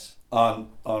guess? On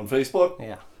Facebook,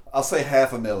 Yeah. I'll say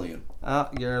 500,000.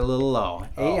 You're a little low.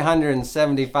 Oh.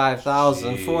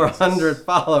 875,400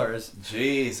 followers.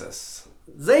 Jesus.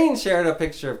 Zane shared a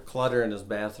picture of clutter in his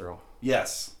bathroom.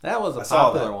 Yes. That was a I saw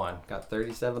popular that. one. Got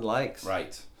 37 likes.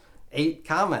 Right. 8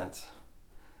 comments.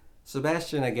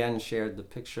 Sebastian again shared the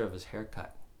picture of his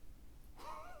haircut.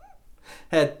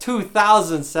 Had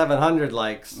 2,700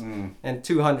 likes and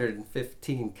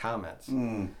 215 comments.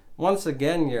 Once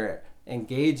again, your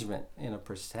engagement in a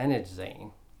percentage,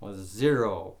 Zane, was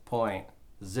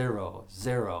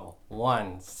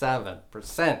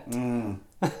 0.0017%.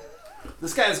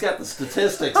 This guy's got the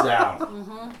statistics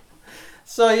down.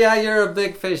 So yeah, you're a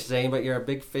big fish, Zane, but you're a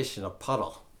big fish in a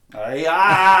puddle.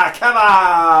 Come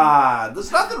on.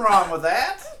 There's nothing wrong with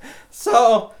that.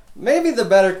 So maybe the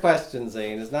better question,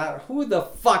 Zane, is not who the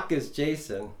fuck is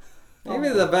Jason. Maybe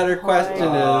the better question is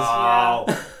Oh,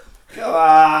 come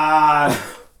on.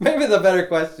 maybe the better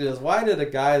question is why did a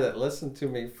guy that listened to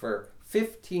me for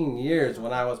 15 years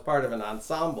when I was part of an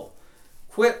ensemble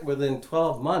quit within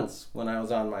 12 months when I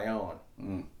was on my own?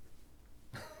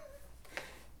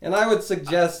 And I would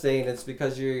suggest, Zane, it's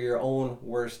because you're your own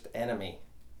worst enemy.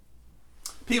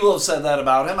 People have said that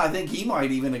about him. I think he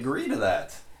might even agree to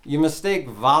that. You mistake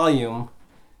volume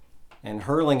and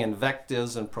hurling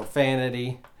invectives and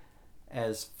profanity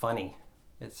as funny.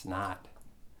 It's not.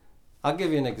 I'll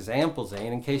give you an example,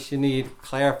 Zane, in case you need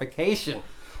clarification.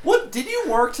 What, did you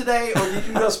work today, or did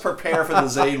you just prepare for the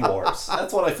Zane Wars?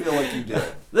 That's what I feel like you did.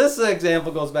 This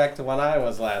example goes back to when I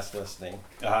was last listening.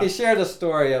 Uh-huh. He shared a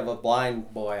story of a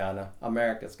blind boy on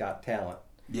America's Got Talent.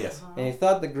 Yes. And he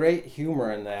thought the great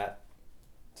humor in that,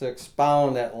 to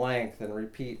expound at length and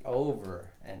repeat over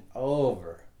and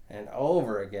over and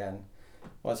over again,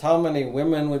 was how many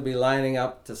women would be lining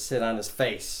up to sit on his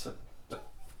face.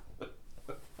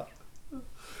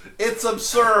 It's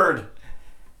absurd.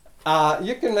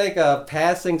 You can make a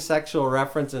passing sexual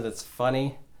reference and it's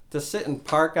funny. To sit and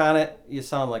park on it, you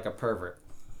sound like a pervert.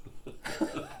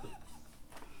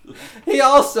 He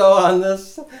also on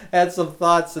this had some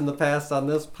thoughts in the past on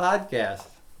this podcast,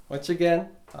 which again,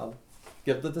 I'll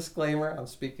give the disclaimer. I'm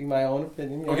speaking my own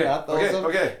opinion. Okay, Not those of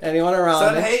okay. anyone around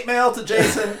Send me. hate mail to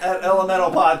Jason at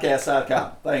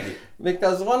elementalpodcast.com. Thank you.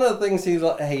 Because one of the things he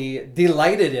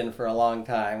delighted in for a long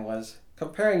time was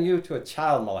comparing you to a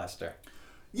child molester.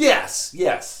 Yes.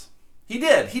 He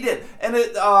did. And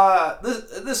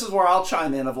this is where I'll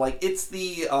chime in of like, it's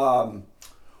the,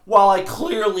 while I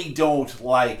clearly don't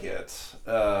like it,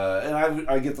 and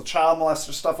I get the child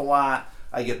molester stuff a lot,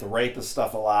 I get the rapist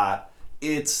stuff a lot,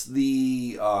 it's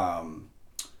the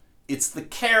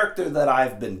character that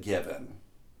I've been given,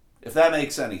 if that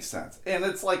makes any sense. And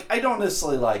it's like, I don't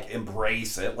necessarily like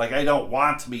embrace it, like I don't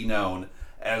want to be known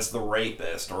as the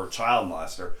rapist or child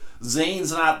molester.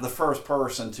 Zane's not the first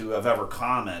person to have ever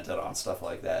commented on stuff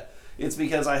like that. It's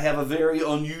because I have a very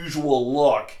unusual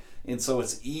look, and so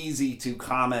it's easy to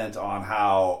comment on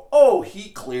how, oh, he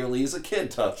clearly is a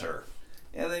kid toucher.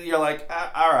 And then you're like,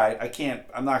 all right,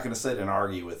 I'm not going to sit and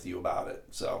argue with you about it.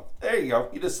 So there you go.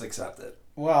 You just accept it.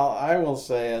 Well, I will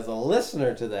say as a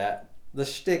listener to that, the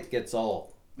shtick gets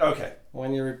old. Okay.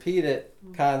 When you repeat it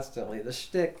constantly, the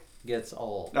shtick gets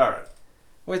old. All right.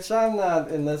 Which I'm not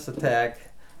in this attack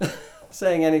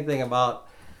saying anything about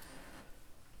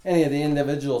any of the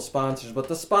individual sponsors, but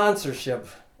the sponsorship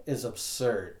is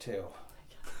absurd too.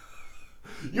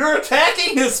 You're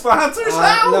attacking his sponsors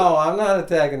now? No, I'm not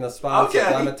attacking the sponsors.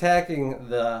 Okay. I'm attacking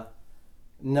the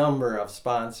number of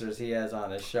sponsors he has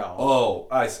on his show. Oh,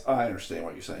 I understand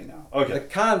what you're saying now. Okay. The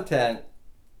content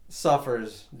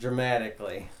suffers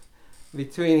dramatically.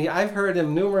 I've heard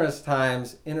him numerous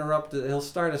times he'll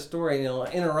start a story and he'll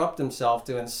interrupt himself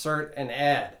to insert an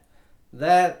ad.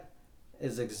 That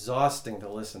is exhausting to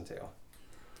listen to.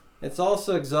 It's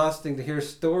also exhausting to hear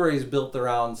stories built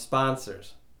around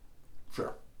sponsors.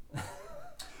 Sure.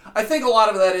 I think a lot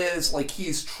of that is like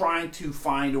he's trying to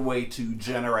find a way to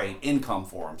generate income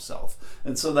for himself,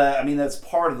 and so that's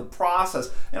part of the process.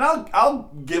 And I'll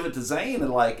give it to Zane,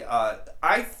 and like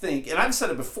I think, and I've said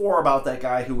it before about that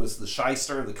guy who was the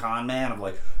shyster, the con man of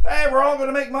like, hey, we're all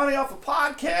going to make money off a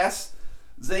podcast.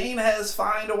 Zane has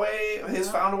found a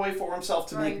way for himself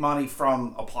to make money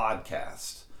from a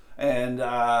podcast. And a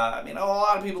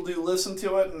lot of people do listen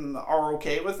to it and are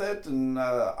okay with it, and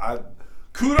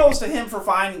kudos to him for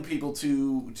finding people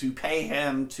to pay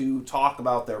him to talk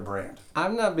about their brand.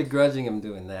 I'm not begrudging him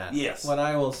doing that. Yes. What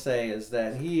I will say is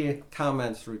that he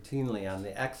comments routinely on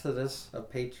the exodus of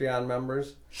Patreon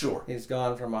members. Sure. He's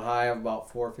gone from a high of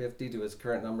about 450 to his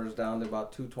current numbers down to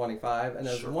about 225. And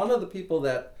as Sure. one of the people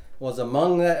that was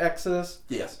among that exodus,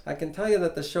 Yes. I can tell you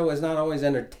that the show is not always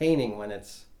entertaining when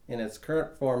it's in its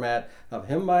current format of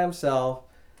him by himself,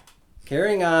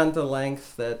 carrying on to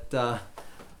lengths that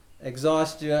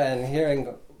exhaust you and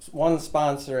hearing one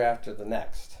sponsor after the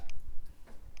next.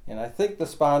 And I think the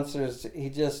sponsors,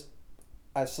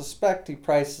 I suspect he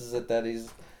prices it that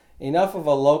he's enough of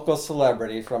a local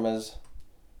celebrity from his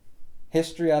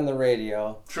history on the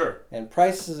radio, Sure. and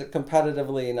prices it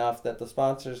competitively enough that the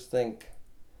sponsors think,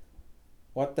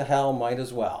 what the hell, might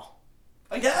as well.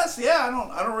 I guess, yeah.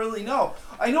 I don't really know.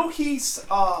 I know he's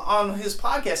on his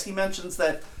podcast. He mentions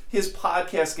that his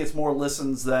podcast gets more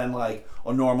listens than like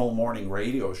a normal morning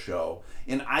radio show,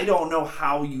 and I don't know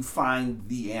how you find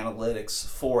the analytics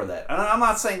for that. And I'm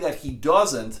not saying that he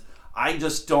doesn't. I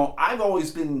just don't. I've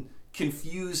always been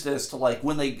confused as to like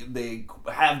when they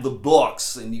have the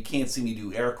books, and you can't see me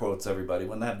do air quotes, everybody,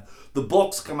 when they have the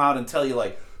books come out and tell you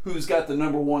like who's got the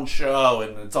number one show,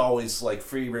 and it's always like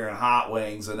Free Beer and Hot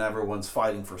Wings, and everyone's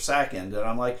fighting for second, and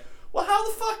I'm like, well, how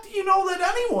the fuck do you know that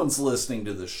anyone's listening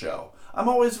to this show? I'm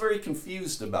always very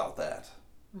confused about that.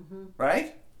 Mm-hmm.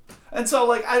 Right? And so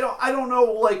like I don't know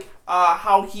like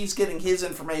how he's getting his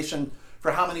information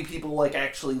for how many people like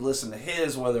actually listen to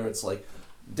his, whether it's like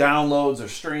downloads or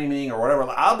streaming or whatever.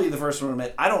 I'll be the first one to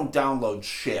admit I don't download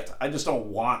shit. I just don't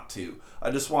want to. I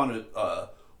just want to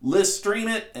stream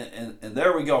it, and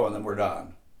there we go, and then we're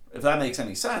done. If that makes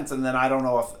any sense. And then I don't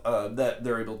know if that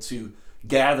they're able to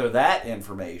gather that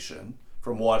information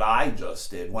from what I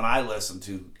just did. When I listen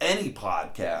to any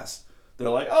podcast, they're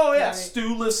like, oh yeah, Right.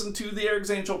 Stu listened to the Eric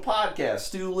Zane Show podcast.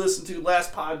 Stu listened to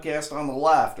Last Podcast on the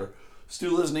Left, or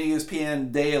Stu listened to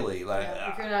ESPN Daily. Like,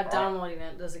 If you're not downloading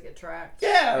it, does it get tracked?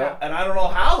 yeah, and I don't know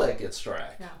how that gets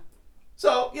tracked. Yeah.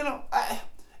 So,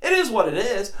 it is what it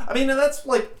is. I mean, and that's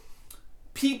like,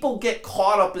 people get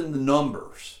caught up in the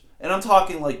numbers. And I'm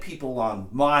talking like people on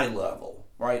my level,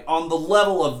 right? On the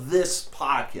level of this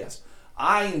podcast.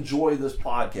 I enjoy this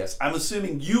podcast. I'm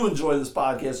assuming you enjoy this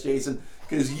podcast, Jason,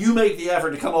 because you make the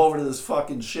effort to come over to this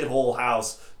fucking shithole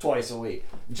house twice a week.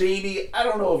 Jamie, I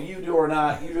don't know if you do or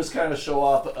not. You just kind of show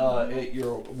up at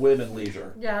your whim and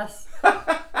leisure. Yes.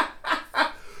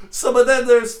 So, but then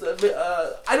there's,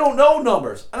 I don't know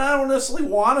numbers, and I don't necessarily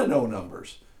want to know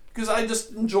numbers, because I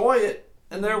just enjoy it,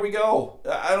 and there we go.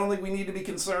 I don't think we need to be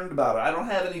concerned about it. I don't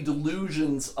have any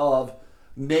delusions of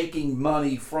making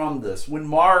money from this. When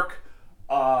Mark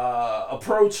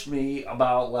approached me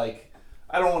about, like,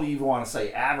 I don't even want to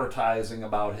say advertising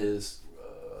about his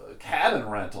cabin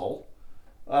rental,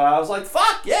 I was like,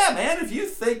 fuck yeah, man, if you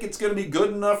think it's going to be good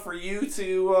enough for you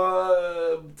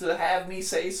to have me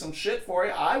say some shit for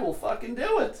you, I will fucking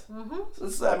do it.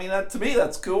 Mm-hmm. I mean, to me,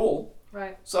 that's cool.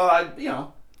 Right. So,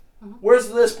 where's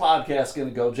this podcast going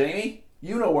to go, Jamie?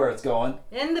 You know where it's going.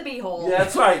 In the beehole. Yeah,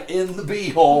 that's right, in the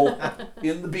beehole.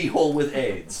 In the beehole with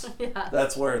AIDS. Yeah.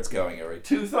 That's where it's going, Eric.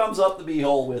 2 thumbs up the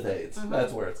beehole with AIDS. Mm-hmm.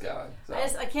 That's where it's going. So.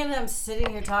 I can't. I'm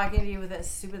sitting here talking to you with that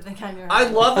stupid thing on your head. I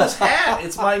love this hat.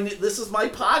 This is my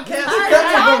podcast.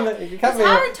 You cut me,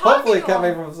 hopefully cut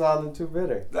me from sounding too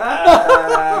bitter.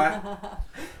 I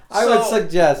would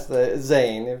suggest that,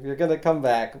 Zane, if you're going to come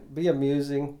back, be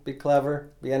amusing, be clever,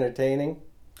 be entertaining.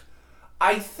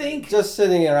 I think just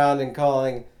sitting around and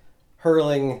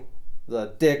hurling the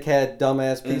dickhead,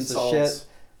 dumbass piece insults. of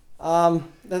shit.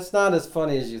 That's not as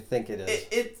funny as you think it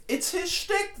is. It's his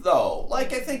shtick, though.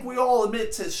 Like, I think we all admit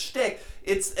it's his shtick.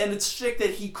 It's shtick that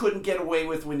he couldn't get away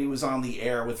with when he was on the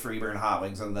air with Freeburn Hot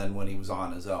Wings, and then when he was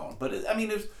on his own. But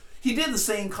he did the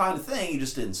same kind of thing. He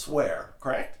just didn't swear.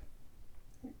 Correct?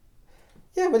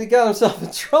 Yeah, but he got himself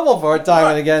in trouble for it time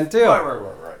and again too.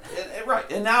 Right.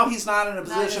 And now he's not in a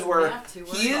position where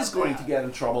he is going that. to get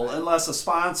in trouble unless a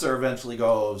sponsor eventually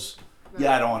goes,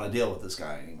 yeah, I don't want to deal with this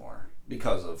guy anymore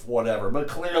because of whatever. But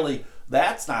clearly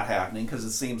that's not happening because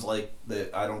it seems like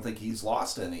I don't think he's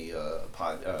lost any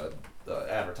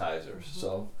advertisers. Mm-hmm.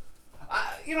 So,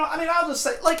 I'll just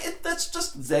say, that's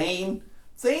just Zane.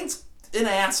 Zane's an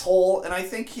asshole, and I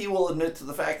think he will admit to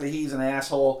the fact that he's an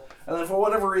asshole. And then for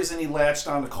whatever reason, he latched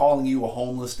on to calling you a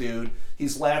homeless dude.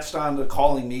 He's latched on to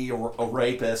calling me a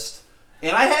rapist.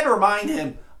 And I had to remind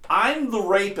him, I'm the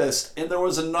rapist, and there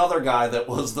was another guy that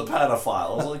was the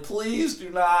pedophile. I was like, please do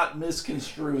not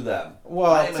misconstrue them.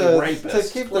 Well, I am a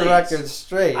rapist. To keep please. the record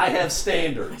straight. I have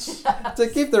standards. To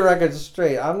keep the record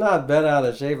straight, I'm not bent out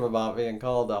of shape about being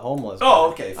called a homeless guy.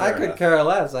 Oh, okay, fair I could enough. care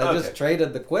less. I Okay. just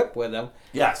traded the quip with him.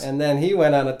 Yes. And then he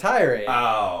went on a tirade,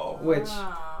 Oh. which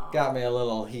got me a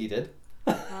little heated.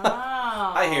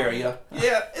 I hear you.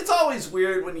 Yeah, it's always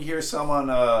weird when you hear someone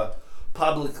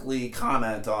publicly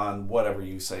comment on whatever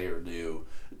you say or do,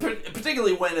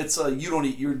 particularly when it's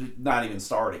you're not even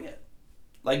starting it.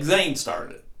 Like Zane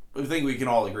started it. I think we can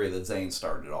all agree that Zane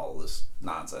started all this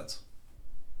nonsense.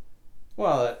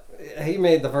 Well, he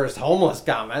made the first homeless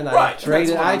comment. Right,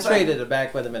 I traded it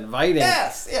back with him inviting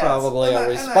Yes. probably And a I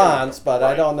response, agree. but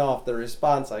Right. I don't know if the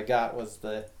response I got was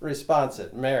the response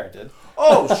it merited.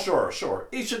 Oh, sure.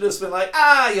 He should have just been like,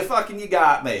 you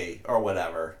got me, or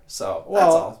whatever. So, Well,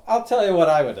 that's all. I'll tell you what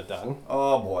I would have done.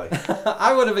 Oh, boy.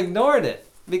 I would have ignored it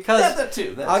because Yeah, that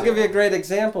too. I'll give you a great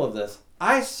example of this.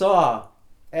 I saw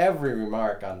every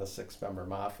remark on the 6-member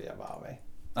mafia about me.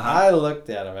 Uh-huh. I looked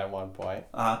at him at one point,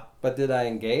 Uh-huh. but did I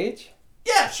engage?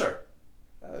 Yeah, sure.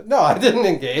 No, I didn't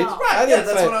engage. No. Right, I didn't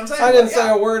that's say, what I'm saying. I didn't say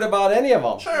Yeah. a word about any of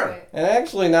them. Sure. Right. And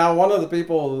actually now one of the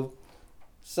people who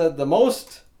said the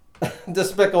most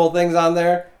despicable things on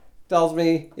there tells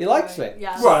me he likes me.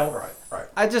 Yeah. So Right.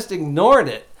 I just ignored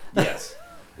it. Yes.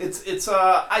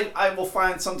 I will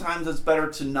find sometimes it's better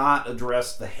to not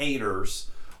address the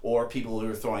haters or people who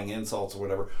are throwing insults or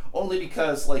whatever, only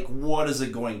because, like, what is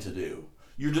it going to do?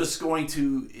 You're just going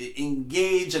to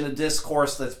engage in a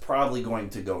discourse that's probably going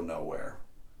to go nowhere.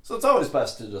 So it's always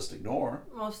best to just ignore.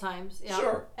 Most times, yeah.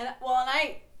 Sure. And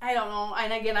I don't know.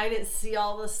 And again, I didn't see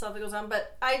all this stuff that goes on,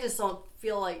 but I just don't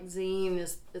feel like Zane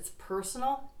it's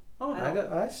personal. Oh,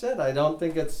 I said I don't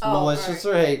think it's Oh, malicious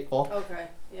or hateful. Okay,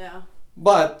 yeah.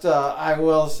 But I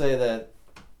will say that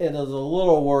it is a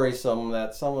little worrisome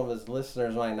that some of his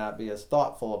listeners might not be as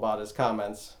thoughtful about his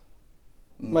comments.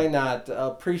 Might not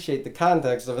appreciate the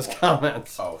context of his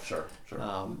comments. Oh, sure.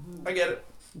 I get it.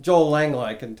 Joel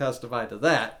Langley can testify to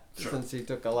that, Sure. since he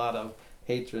took a lot of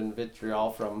hatred and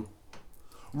vitriol from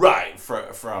Right,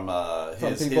 from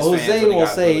his people who fans Zane that will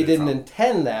got say he booted didn't from.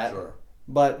 intend that, Sure.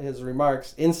 but his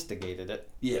remarks instigated it.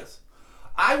 Yes.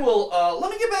 I will,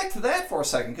 let me get back to that for a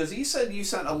second, because you said you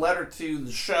sent a letter to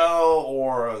the show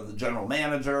or the general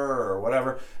manager or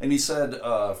whatever, and he said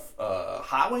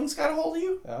Hot Wings got a hold of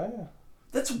you? Oh, yeah.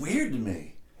 That's weird to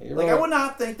me. He Like, I wrote- would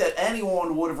not think that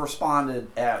anyone would have responded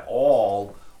at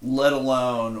all, let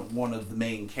alone one of the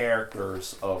main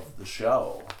characters of the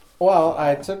show. Well,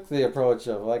 I took the approach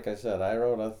of, like I said, I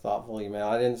wrote a thoughtful email.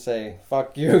 I didn't say,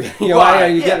 fuck you. Why are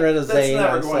you getting rid of That's Zane?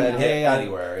 never I going said, to hey, get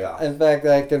anywhere, yeah. In fact,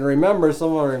 I can remember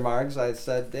some of the remarks. I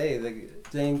said, hey,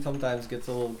 Zane sometimes gets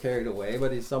a little carried away,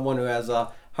 but he's someone who has a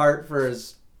heart for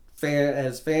his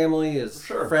family, his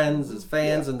Sure. friends, his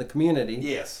fans, and the community.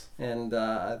 Yes. And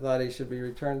I thought he should be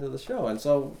returned to the show. And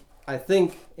so I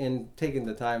think in taking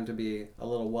the time to be a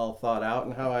little well thought out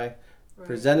in how I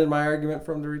presented my argument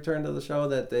from the return to the show,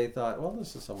 that they thought, well,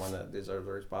 this is someone that deserves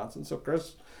a response. And so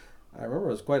Chris, I remember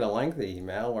it was quite a lengthy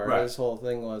email where Right. his whole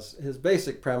thing was, his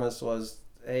basic premise was,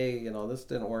 hey, this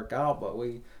didn't work out, but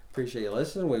we appreciate you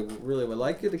listening. We really would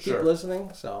like you to keep Sure.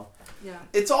 listening. So Yeah.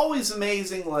 It's always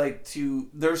amazing,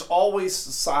 there's always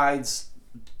sides,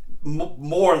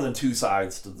 more than two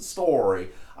sides to the story.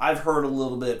 I've heard a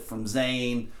little bit from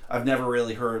Zane. I've never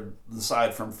really heard the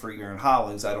side from Frieger and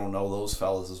Hollings. I don't know those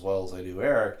fellas as well as I do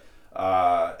Eric.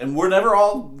 And we're never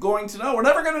all going to know. We're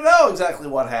never going to know exactly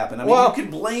what happened. I mean, Well- you can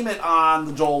blame it on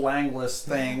the Joel Langlis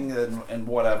thing and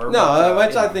whatever. no, but,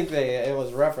 which yeah. I think it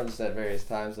was referenced at various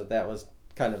times that was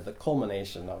kind of the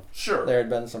culmination of. Sure. There had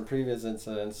been some previous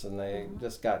incidents, and they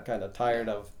just got kind of tired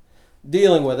of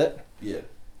dealing with it. Yeah.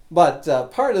 But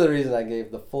part of the reason I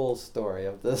gave the full story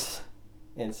of this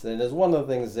incident is one of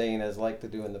the things Zane has liked to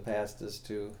do in the past is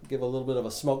to give a little bit of a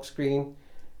smokescreen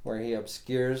where he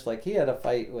obscures. Like, he had a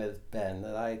fight with Ben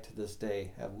that I, to this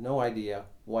day, have no idea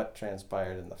what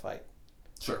transpired in the fight.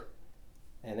 Sure.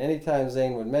 And anytime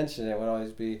Zane would mention it, would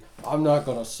always be, I'm not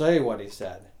going to say what he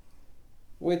said.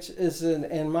 Which is,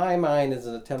 in my mind, is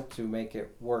an attempt to make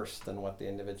it worse than what the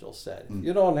individual said.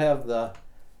 You don't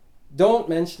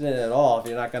mention it at all if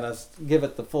you're not going to give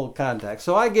it the full context.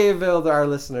 So I gave our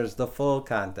listeners the full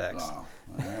context. Oh,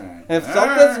 all right. If All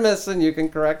something's right. missing, you can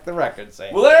correct the record,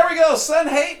 Zane. Well, there we go. Send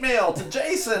hate mail to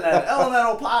Jason at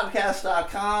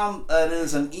elementalpodcast.com. That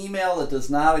is an email that does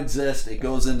not exist. It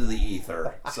goes into the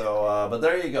ether. So, but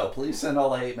there you go. Please send all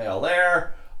the hate mail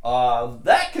there.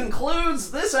 That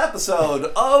concludes this episode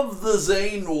of the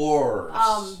Zane Wars.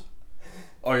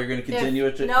 Oh, you're going to continue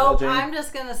it, No, Jane? I'm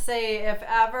just gonna say if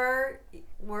ever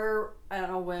I don't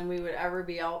know when we would ever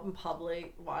be out in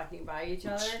public walking by each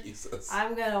other. Jesus.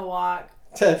 I'm gonna walk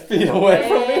 10 feet away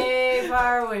from me. way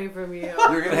far away from you.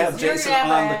 You're going to have You're Jason gonna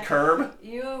have on the curb?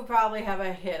 You probably have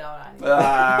a hit out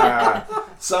on you.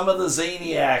 Some of the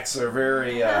Zaniacs are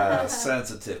very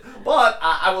sensitive. But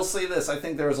I will say this. I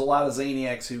think there's a lot of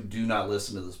Zaniacs who do not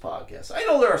listen to this podcast. I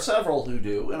know there are several who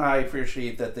do, and I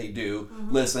appreciate that they do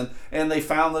listen. And they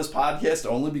found this podcast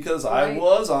only because I Right.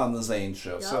 was on the Zane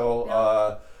show. Yep,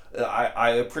 So I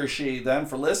appreciate them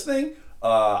for listening.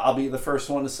 I'll be the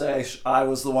first one to say I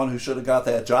was the one who should have got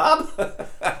that job.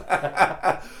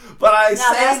 But I Now say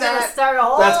that's that. gonna start a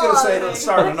whole That's going to other say thing. to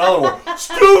start another one.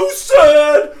 Stu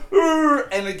said,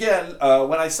 and again,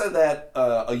 when I said that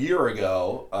a year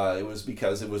ago, it was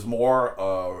because it was more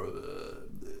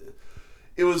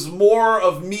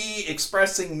of me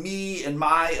expressing me and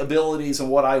my abilities and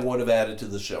what I would have added to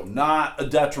the show, not a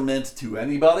detriment to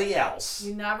anybody else.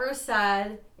 You never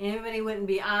said anybody wouldn't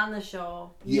be on the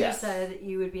show. You Yes. said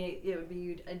it would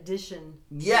be addition.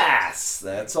 Yes,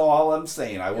 that's all I'm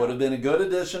saying. I would have been a good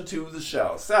addition to the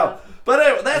show. So, but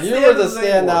anyway, that's You the were end the of the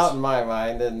Zane Wars. standout in my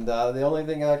mind, and the only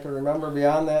thing I can remember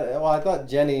beyond that, well, I thought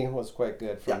Jenny was quite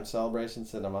good from Yep. Celebration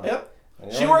Cinema. Yep. And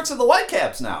the She only- works at the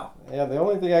Whitecaps now. Yeah, the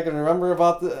only thing I can remember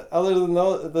about other than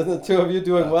the two of you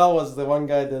doing well was the one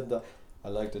guy did the, I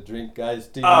like to drink guys'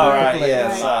 tea. All right, Like,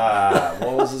 yes.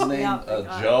 What was his name?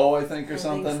 Yeah, Joe, I think, or I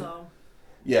something. think so.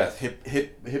 Yeah,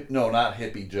 hip. No, not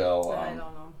hippie Joe. I don't know.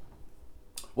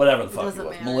 Whatever the fuck he doesn't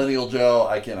was. matter. Millennial Joe.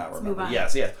 I cannot move remember. on.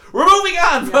 Yes. We're moving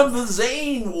on from the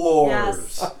Zane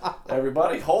Wars. Yes.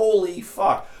 Everybody, holy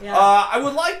fuck. Yeah. I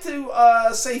would like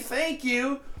to say thank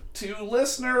you to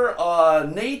listener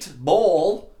Nate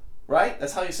Bowl, right?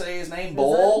 That's how you say his name,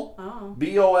 Bowl. Oh.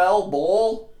 B-O-L,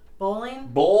 Bowl. Bowling?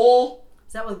 Bowl.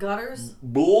 Is that with gutters?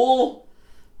 Bull.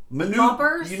 Minute.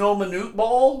 Bumpers? You know Minute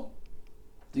Bowl?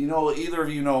 Do you know, either of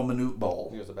you know Minute Bowl?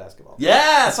 He was a basketball.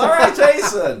 Yes! All right,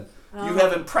 Jason. You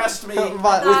have impressed me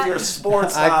with your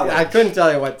sports knowledge. I couldn't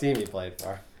tell you what team he played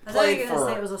for. I thought you were Played going to for-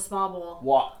 say it was a small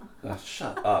bowl.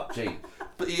 Shut up, Jake.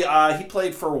 But he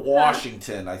played for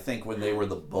Washington, I think, when they were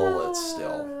the Bullets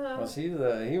still. Was he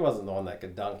he wasn't the one that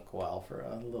could dunk well for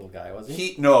a little guy, was he?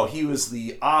 He was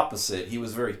the opposite. He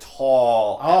was very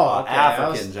tall, Okay.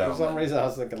 African For some gentleman. reason, I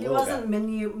was thinking He little wasn't guy.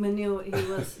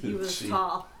 minute. He was Gee.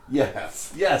 tall.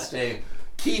 Yes, Jake.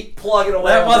 Keep plugging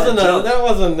away. That on joke.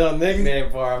 wasn't no nickname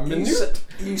for him.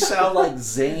 You sound like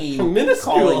Zane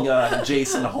Minuscule. calling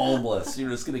Jason homeless.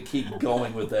 You're just gonna keep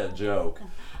going with that joke.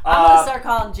 I'm going to start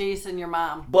calling Jason your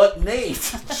mom. But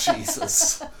Nate,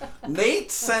 Jesus,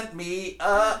 Nate sent me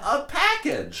a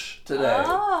package today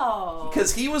Oh.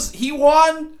 because he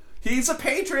won. He's a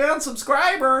Patreon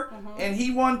subscriber, and he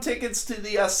won tickets to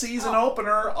the season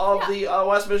opener of the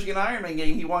West Michigan Ironman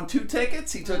game. He won 2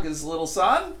 tickets. He took his little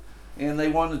son, and they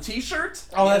won a T-shirt.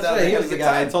 Oh, and, that's right. they He had was a the good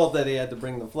guy I time. told that he had to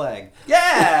bring the flag.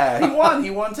 Yeah, he won. He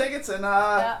won tickets, and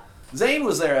Yeah. Zane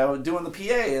was there doing the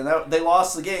PA, and they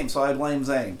lost the game, so I blame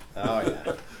Zane. Oh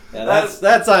yeah. Yeah,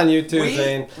 that's on you too,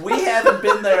 Zane. We haven't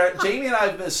been there. Jamie and I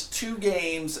have missed 2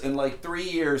 games in like 3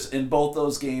 years. In both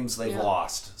those games, they've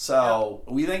lost. So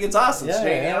we think it's us. It's Yeah,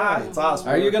 Jamie and I. yeah. It's us.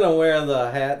 Are you gonna wear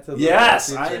the hat to the Yes,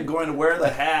 future? I am going to wear the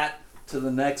hat to the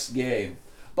next game.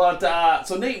 But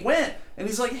so Nate went, and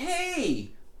he's like,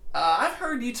 "Hey, I've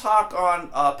heard you talk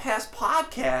on past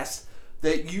podcasts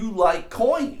that you like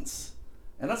coins."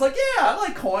 And I was like, "Yeah, I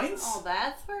like coins." Oh,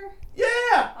 that's where?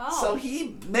 Yeah. Oh. So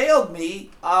he mailed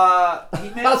me. A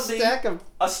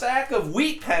stack of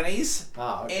wheat pennies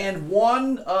Oh, okay. and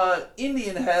 1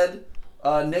 Indian head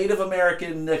Native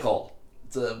American nickel.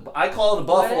 I call it a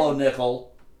buffalo What?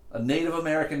 nickel, a Native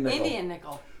American nickel. Indian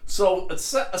nickel. So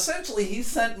essentially, he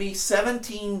sent me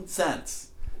 17 cents.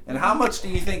 And how much do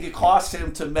you think it cost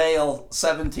him to mail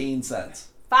 17 cents?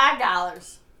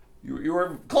 $5. You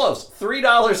were close.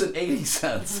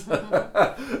 $3.80.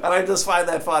 And I just find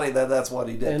that funny that that's what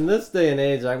he did. In this day and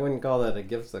age, I wouldn't call that a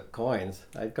gift of coins.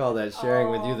 I'd call that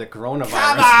sharing with you the coronavirus.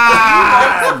 Come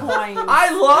That's the on! point. I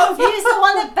love He's the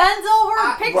one that bends over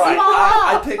and picks right. them all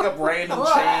I up. pick up random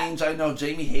change. I know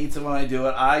Jamie hates it when I do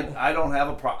it. I don't have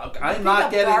a problem. I'm not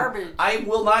up getting. garbage. I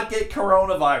will not get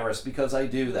coronavirus because I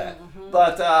do that.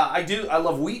 But I do. I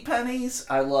love wheat pennies.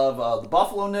 I love the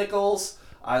buffalo nickels.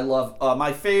 I love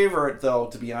my favorite though,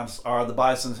 to be honest, are the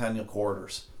bicentennial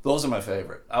quarters. Those are my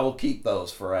favorite. I will keep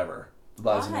those forever. The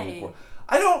bicentennial Why? quarters.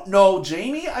 I don't know,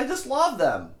 Jamie. I just love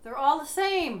them. They're all the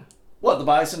same. What, the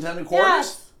bicentennial quarters?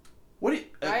 Yes. What do you?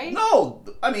 Right? No,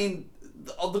 I mean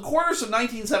the quarters of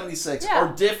 1976 Yeah.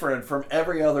 are different from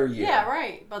every other year. Yeah,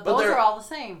 right. But But those they're- are all the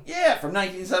same. Yeah, from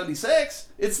 1976.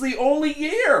 It's the only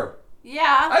year.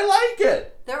 Yeah. I like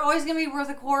it. They're always going to be worth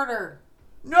a quarter.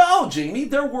 No, Jamie,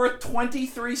 they're worth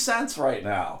 23 cents right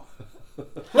now.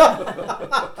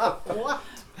 But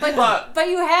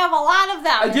you have a lot of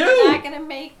them. I and do. You're not going to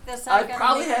make this. I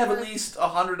probably have at least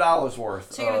 $100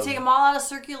 worth. So you're going to take them all out of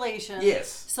circulation.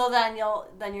 Yes. So then you're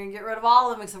going to get rid of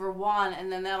all of them except for 1,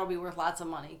 and then that'll be worth lots of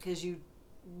money because you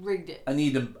rigged it. I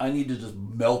need to just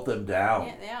melt them down.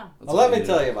 Yeah. That's Well, what let I me need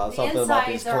tell to you about The something about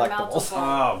these insides are collectibles. meltable.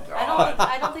 Oh God.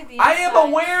 I don't think the I am inside-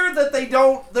 aware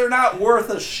that they're not worth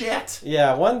a shit.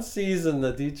 Yeah, one season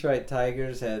the Detroit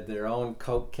Tigers had their own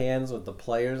Coke cans with the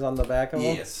players on the back of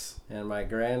them. Yes. And my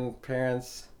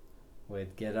grandparents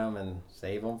would get them and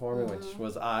save them for me, Mm-hmm. which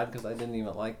was odd because I didn't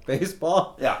even like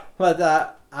baseball. Yeah. But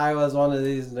I was one of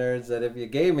these nerds that if you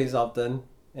gave me something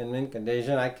in mint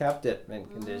condition, I kept it mint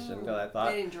condition because I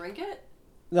thought, They didn't drink it?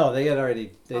 no, they had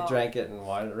already, they Oh. drank it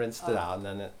and rinsed it out and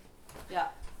then it. Yeah.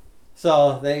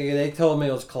 So they told me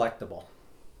it was collectible.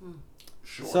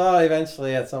 Sure. So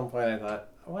eventually at some point I thought,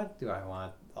 what do I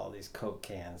want all these Coke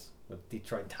cans with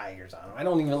Detroit Tigers on them? I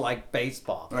don't even like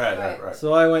baseball. Right.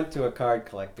 So I went to a card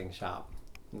collecting shop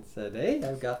and said, hey,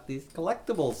 I've got these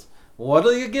collectibles.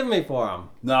 What'll you give me for them?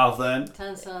 Nothing.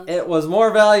 10 cents. It was more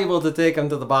valuable to take them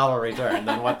to the bottle return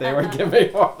than what they were giving me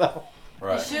for them. You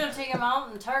Right. should have taken them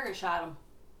out and Target shot them.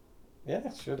 Yeah,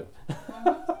 I should have.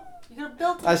 You could have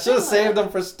built. I should have saved them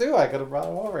for Stu. I could have brought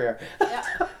them over here. Yeah.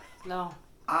 No.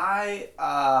 I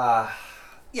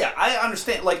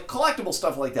understand, like, collectible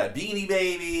stuff like that. Beanie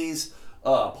Babies,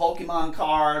 Pokemon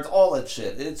cards, all that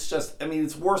shit. It's just, I mean,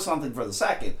 it's worth something for the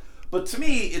second. But to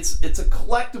me, it's a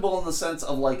collectible in the sense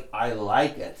of, like, I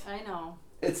like it. I know.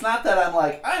 It's not that I'm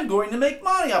like, I'm going to make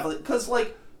money off of it. Because,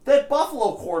 like, that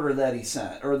Buffalo quarter that he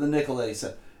sent, or the nickel that he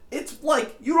sent, it's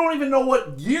like you don't even know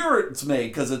what year it's made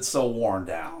because it's so worn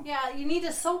down. Yeah, you need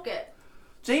to soak it.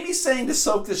 Jamie's saying to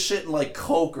soak this shit in like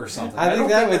Coke or something. I think don't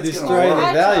that would that's destroy gonna the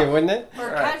work. value, wouldn't it? Or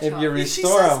Right. ketchup. If you Yeah, she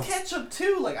restore says them. ketchup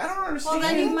too. Like I don't well, understand.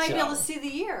 then you might be ketchup. able to see the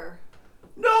year.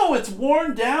 No, it's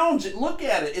worn down. Look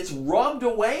at it. It's rubbed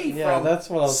away Yeah, from that's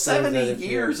one of those things 70 that if you-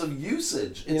 years of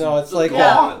usage. You know, it's like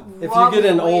gone. if you Rub get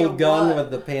an away old gun what? with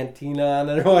the Pantina on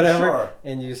it or whatever, Sure.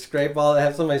 and you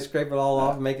have somebody scrape it all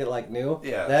off and make it like new,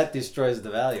 Yeah. that destroys the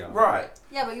value. of it. Right.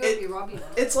 Yeah, but you would be rubbing it.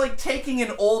 It's like taking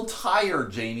an old tire,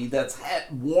 Jamie, that's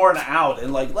worn out,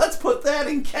 and like, let's put that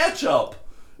in ketchup.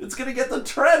 It's gonna get the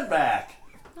tread back.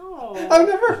 No. I've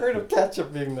never heard of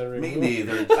ketchup being the Me removal.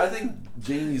 neither. I think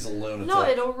Jamie's a lunatic. No,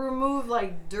 it'll remove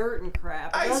like dirt and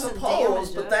crap. It I doesn't suppose,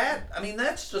 damage but it.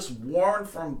 that's just worn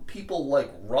from people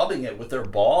like rubbing it with their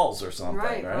balls or something,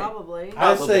 right? Right, probably.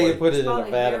 I'd say you Probably. put it in a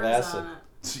Probably vat of hairs acid. on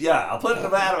it. Yeah, I'll put it in a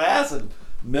vat of acid,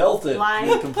 melt it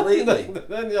Lime. completely.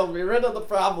 Then you'll be rid of the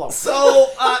problem. So,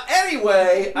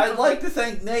 anyway, I'd like to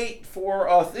thank Nate for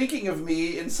thinking of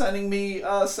me and sending me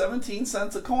 17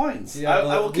 cents of coins. Do you have,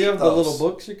 I will do you keep have those. the little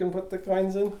books you can put the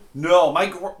coins in? No,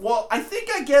 well, I think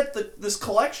I get this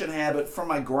collection habit from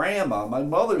my grandma. My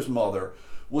mother's mother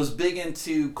was big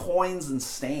into coins and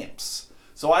stamps.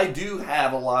 So I do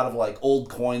have a lot of like old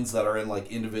coins that are in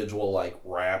like individual like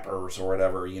wrappers or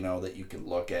whatever, you know, that you can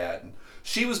look at. And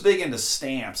she was big into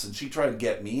stamps, and she tried to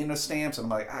get me into stamps, and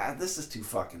I'm like, this is too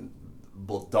fucking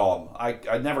dumb.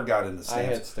 I never got into stamps.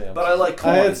 I had stamps. But I like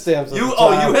coins. I had stamps as a You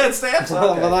child. had stamps?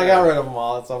 Okay, but I got good. rid of them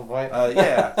all at some point.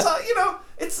 Yeah. So, you know,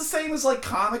 it's the same as like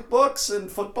comic books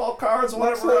and football cards and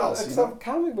whatever else. You know? Except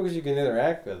comic books you can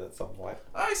interact with at some point.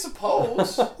 I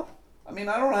suppose. I mean,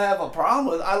 I don't have a problem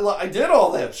with it. I did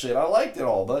all that shit. I liked it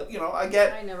all. But, you know, I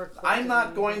never collected I'm not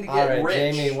anything. going to All get right,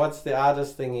 rich. Jamie, what's the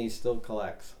oddest thing he still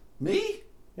collects? Me?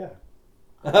 Yeah.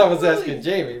 I was Really? asking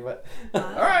Jamie, but All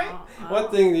right. what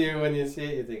thing do you, when you see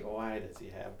it, you think, why does he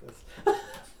have this?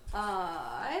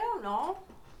 I don't know.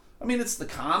 I mean, it's the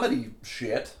comedy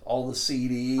shit. All the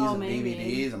CDs Oh, and maybe.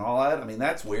 DVDs and all that. I mean,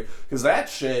 that's weird. Because that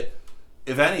shit,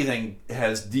 if anything,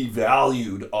 has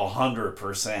devalued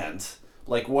 100%.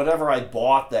 Like, whatever I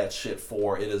bought that shit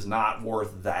for, it is not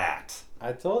worth that.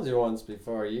 I told you once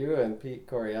before, you and Pete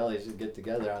Corielli should get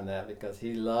together on that because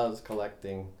he loves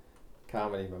collecting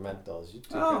comedy mementos. You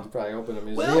two Oh. could probably open a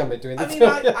museum Well, between the I mean, two.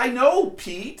 of you. I know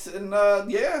Pete, and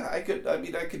yeah, I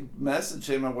could message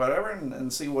him or whatever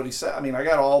and see what he said. I mean, I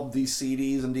got all these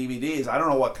CDs and DVDs. I don't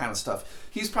know what kind of stuff.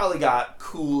 He's probably got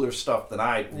cooler stuff than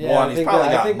I. He's probably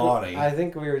got money. I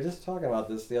think we were just talking about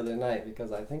this the other night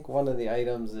because I think one of the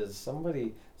items is some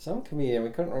comedian, we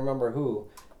couldn't remember who,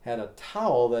 had a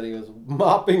towel that he was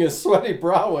mopping his sweaty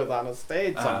brow with on a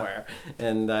stage somewhere.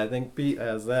 And I think Pete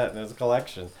has that in his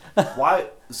collection. Why?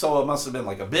 So it must have been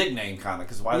like a big name kind of,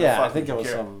 because why the Yeah, fuck I think would it you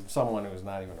was care? someone who's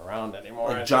not even around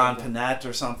anymore. I Like John think. Panette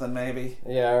or something, maybe?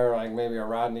 Yeah, or like maybe a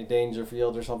Rodney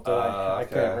Dangerfield or something. I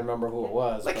Okay. can't remember who it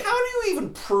was. Like, but- how do you even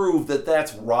prove that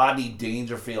that's Rodney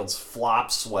Dangerfield's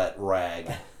flop sweat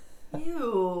rag?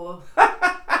 Ew.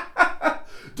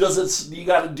 Does it? You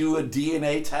got to do a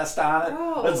DNA test on it.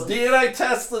 Gross. Let's DNA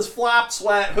test this flop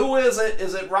sweat. Who is it?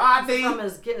 Is it Rodney? From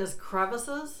getting his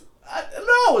crevices?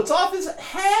 No, it's off his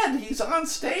head. He's on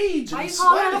stage and Why you he's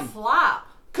call that a sweating. flop?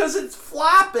 Because it's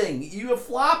flopping. You have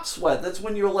flop sweat. That's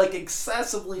when you're like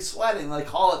excessively sweating. They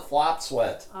call it flop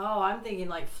sweat. Oh, I'm thinking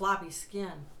like floppy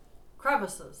skin.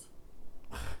 Crevices.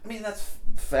 I mean, that's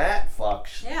fat fuck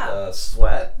Yeah.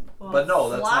 sweat. Well, but no,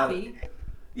 that's floppy. not.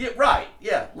 Yeah, right.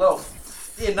 Yeah, no.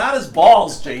 Yeah, not his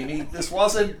balls, Jamie. This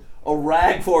wasn't a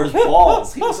rag for his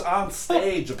balls. He was on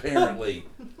stage, apparently.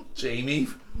 Jamie,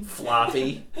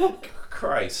 floppy.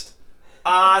 Christ.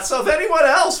 So if anyone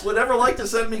else would ever like to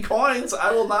send me coins,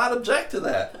 I will not object to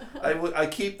that. I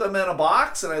keep them in a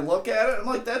box and I look at it and I'm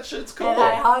like, that shit's cool. And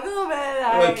I hug him and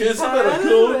I I kiss him and I pet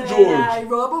call him and George. I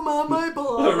rub him on my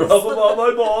balls. I rub them on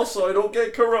my balls so I don't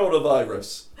get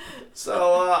coronavirus.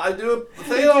 So I do.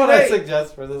 Thank you know what I Nate.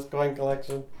 suggest for this coin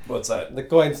collection? What's that? The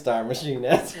Coinstar machine.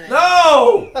 That's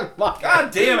No! God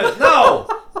God damn it, no!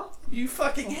 You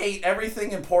fucking hate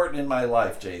everything important in my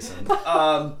life, Jason.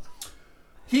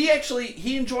 He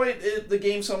enjoyed the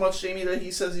game so much, Jamie, that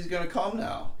he says he's going to come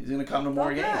now. He's going to come to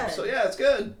more Oh, games. good. So yeah, it's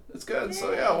good. It's good.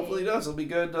 So yeah, Yay. hopefully he does. It'll be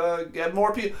good. Get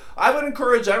more people. I would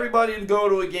encourage everybody to go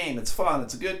to a game. It's fun.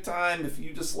 It's a good time. If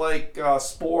you just like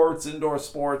sports, indoor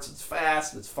sports, it's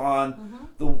fast. It's fun.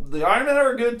 The Ironmen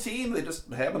are a good team. They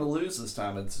just happen to lose this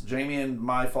time. It's Jamie and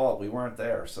my fault. We weren't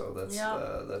there, so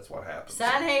that's what happened.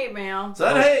 Send hate mail.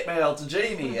 Send hate mail to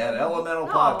Jamie at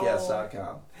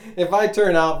elementalpodcast.com. If I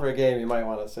turn out for a game, you might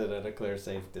want to sit at a clear,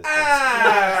 safe distance.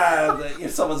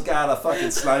 If someone's got a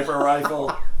fucking sniper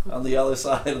rifle on the other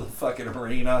side of the fucking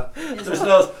arena,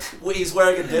 he's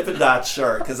wearing a Dippin' Dots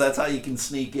shirt because that's how you can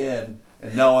sneak in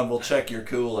and no one will check your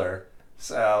cooler.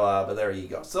 So, but there you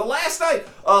go. So last night,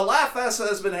 Laugh Fest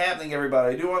has been happening,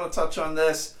 everybody. I do want to touch on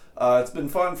this. It's been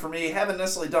fun for me. Haven't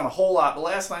necessarily done a whole lot, but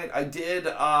last night I did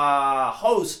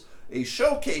host a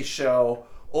showcase show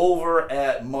over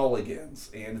at Mulligan's.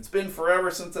 And it's been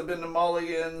forever since I've been to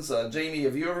Mulligan's. Jamie,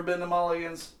 have you ever been to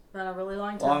Mulligan's? Been a really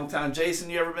long time. Long time. Jason,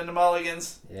 you ever been to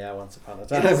Mulligan's? Yeah, once upon a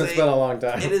time. It's been a long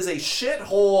time. It is a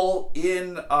shithole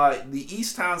in the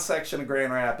Easttown section of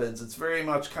Grand Rapids. It's very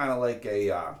much kind of like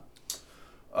a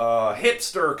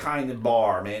hipster kind of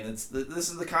bar, man. This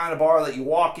is the kind of bar that you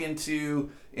walk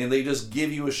into and they just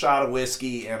give you a shot of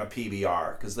whiskey and a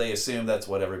PBR because they assume that's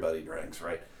what everybody drinks,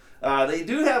 right? They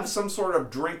do have some sort of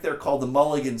drink there called the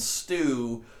Mulligan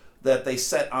Stew that they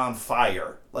set on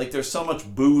fire. Like there's so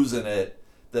much booze in it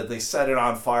that they set it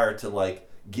on fire to like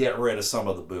get rid of some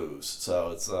of the booze.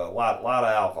 So it's a lot of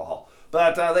alcohol.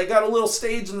 But they got a little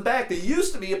stage in the back that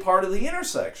used to be a part of the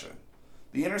intersection.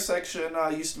 The intersection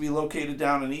used to be located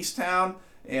down in Easttown,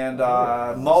 and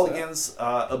Mulligan's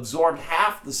absorbed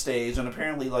half the stage, and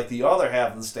apparently like the other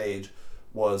half of the stage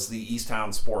was the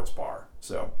Easttown Sports Bar.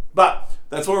 So, but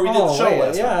that's where we did the show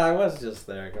last night. Yeah, I was just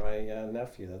there. My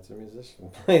nephew, that's a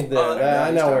musician, played there. I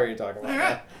know where you're talking about.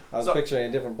 Yeah. I was picturing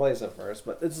a different place at first,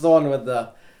 but it's the one with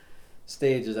the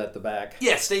stages at the back.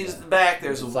 Yeah, stages at the back.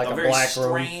 There's like a a very black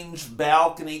strange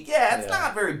balcony. Yeah, it's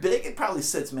not very big. It probably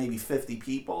sits maybe 50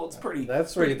 people. It's pretty.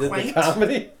 That's where you did quaint. the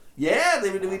comedy. Yeah,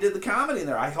 we did the comedy in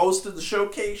there. I hosted the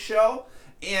showcase show,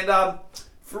 and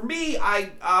for me,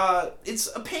 it's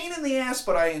a pain in the ass,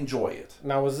 but I enjoy it.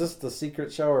 Now, was this the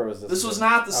secret show or was this? This was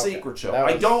not the secret show.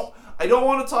 I don't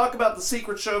want to talk about the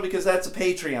secret show because that's a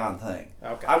Patreon thing.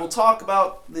 Okay. I will talk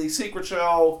about the secret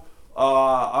show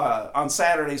on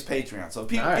Saturday's Patreon. So if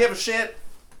people give a shit,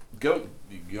 you're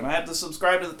gonna have to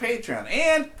subscribe to the Patreon,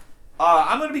 and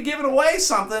I'm gonna be giving away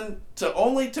something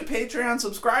only to Patreon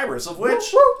subscribers, of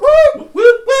which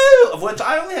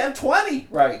I only have 20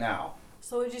 right now.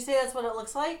 So would you say that's what it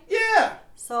looks like? Yeah.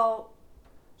 So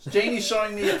Janie's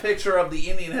showing me a picture of the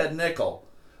Indian head nickel.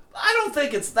 I don't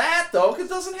think it's that though, because it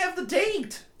doesn't have the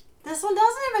date. this one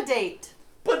doesn't have a date.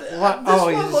 But this one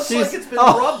looks like it's been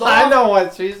rubbed off. I know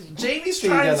what she's. Jamie's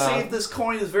trying to see if this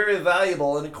coin is very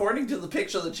valuable, and according to the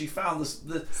picture that she found, this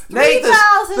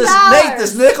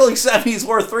nickel he sent me is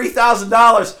worth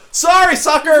 $3,000. Sorry,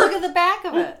 sucker. Look at the back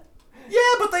of it. Yeah,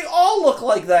 but they all look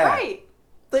like that. Right.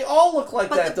 They all look like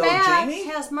But that, the though, back Jamie.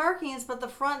 has markings, but the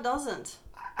front doesn't.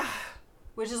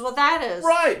 Which is what that is.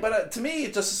 Right, but to me,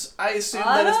 I assume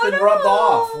that it's been rubbed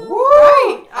off.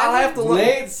 Right. I'll have to look.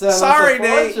 Nate sent Sorry, us a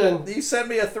Nate. fortune. You sent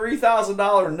me a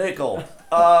 $3,000 nickel.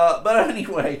 But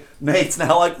anyway, Nate's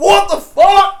now like, what the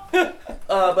fuck?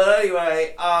 But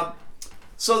anyway,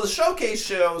 so the showcase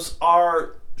shows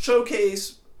are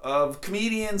showcase of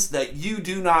comedians that you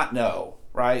do not know,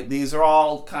 right? These are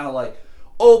all kind of like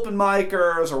open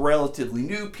micers or relatively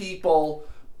new people.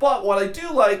 But what I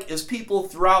do like is people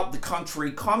throughout the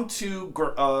country come to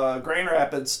Grand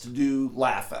Rapids to do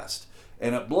Laugh Fest.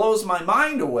 And it blows my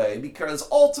mind away because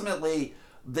ultimately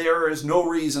there is no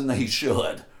reason they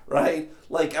should, right?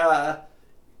 Like,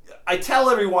 I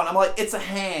tell everyone, I'm like, it's a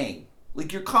hang.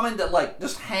 Like, you're coming to, like,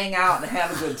 just hang out and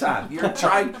have a good time.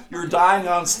 You're dying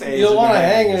on stage. You'll want to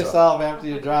hang yourself after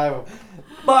you drive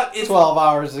but it's 12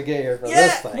 hours to get here for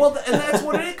this thing. Well, and that's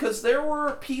what it is, because there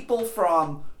were people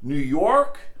from New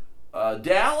York,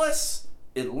 Dallas,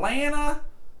 Atlanta,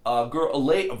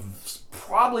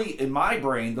 probably in my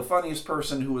brain, the funniest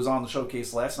person who was on the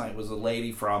showcase last night was a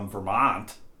lady from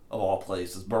Vermont, of all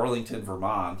places, Burlington,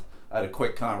 Vermont. I had a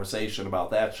quick conversation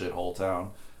about that shithole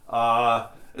town.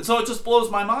 And so it just blows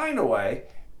my mind away.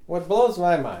 What blows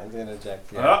my mind,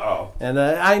 interject here. Uh-oh. And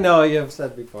I know you've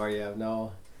said before you have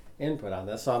no input on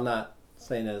this, so I'm not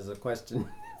saying it as a question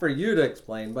for you to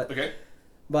explain, but Okay.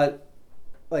 But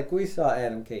like we saw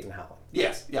Adam Caton Holland.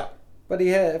 Yes, yeah. But he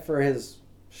had for his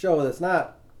show that's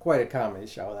not quite a comedy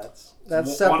show.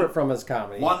 That's separate from his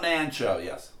comedy. One-man show,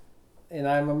 yes. And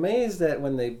I'm amazed that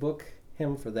when they book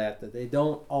him for that they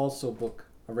don't also book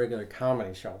a regular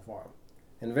comedy show for him.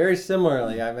 And very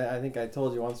similarly, I think I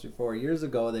told you once before, years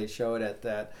ago they showed at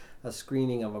a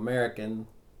screening of American,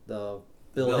 the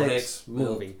Bill Hicks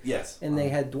movie. Yes. And they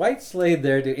had Dwight Slade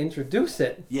there to introduce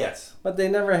it. Yes. But they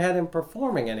never had him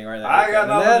performing anywhere. I got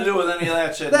nothing to do with any of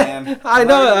that shit, man. I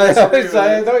know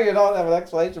you don't have an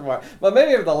explanation for it. But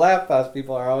maybe if the Laugh Fest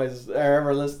people are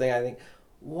ever listening, I think,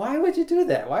 why would you do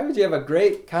that? Why would you have a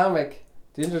great comic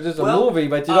to introduce a Well, movie,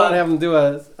 but you don't have them do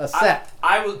a set.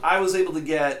 I was able to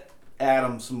get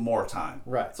Adam some more time.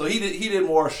 Right. So he did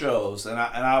more shows, and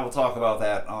I will talk about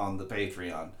that on the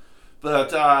Patreon.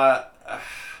 But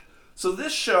so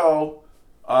this show,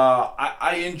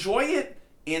 I enjoy it,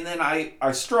 and then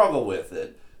I struggle with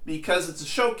it because it's a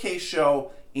showcase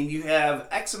show, and you have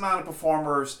X amount of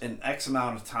performers in X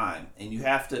amount of time, and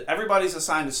everybody's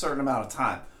assigned a certain amount of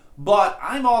time. But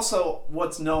I'm also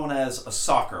what's known as a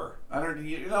sucker.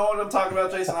 You know what I'm talking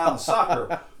about, Jason? I'm a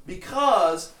sucker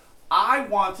because I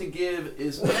want to give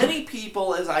as many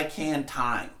people as I can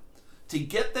time to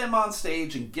get them on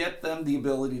stage and get them the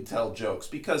ability to tell jokes.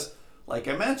 Because, like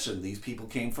I mentioned, these people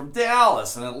came from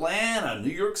Dallas and Atlanta, New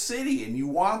York City, and you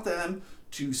want them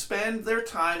to spend their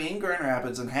time in Grand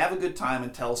Rapids and have a good time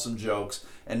and tell some jokes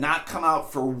and not come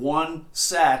out for one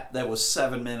set that was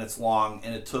 7 minutes long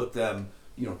and it took them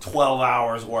 12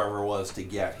 hours, wherever it was, to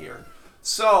get here.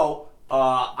 So,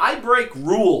 I break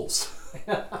rules.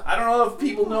 I don't know if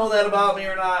people know that about me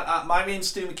or not. My name's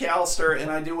Stu McAllister,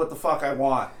 and I do what the fuck I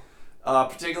want,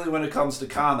 particularly when it comes to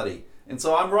comedy. And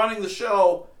so I'm running the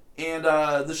show, and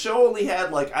the show only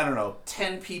had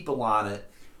 10 people on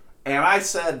it. And I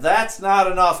said, that's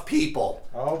not enough people.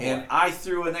 Oh, boy. And I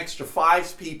threw an extra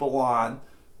 5 people on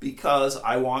because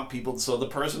I want people. So the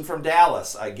person from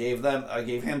Dallas, I gave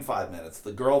him 5 minutes.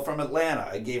 The girl from Atlanta,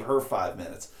 I gave her 5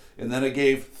 minutes. And then I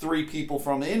gave 3 people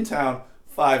from in town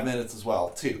 5 minutes as well,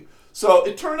 too. So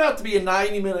it turned out to be a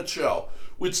 90-minute show,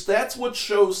 which that's what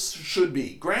shows should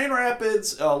be. Grand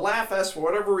Rapids, Laugh Fest, for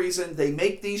whatever reason, they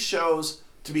make these shows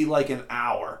to be like an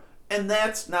hour. And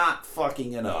that's not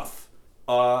fucking enough.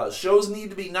 Shows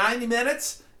need to be 90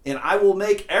 minutes, and I will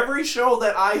make every show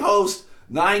that I host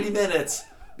 90 minutes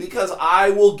because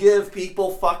I will give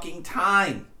people fucking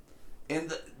time.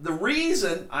 And the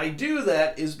reason I do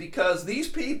that is because these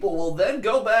people will then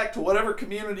go back to whatever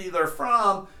community they're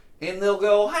from, and they'll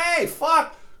go, hey,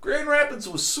 fuck, Grand Rapids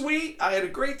was sweet. I had a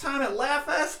great time at Laugh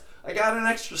Fest. I got an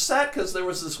extra set because there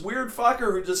was this weird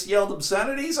fucker who just yelled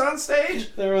obscenities on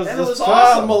stage. There was and this it was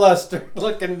child awesome. molester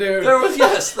looking dude. There was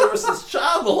this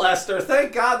child molester.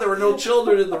 Thank God there were no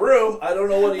children in the room. I don't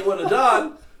know what he would have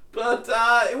done, but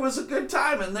it was a good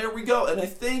time, and there we go. And I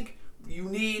think you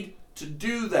need to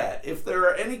do that. If there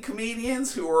are any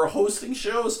comedians who are hosting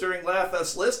shows during Laugh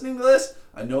Fest listening to this,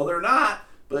 I know they're not,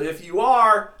 but if you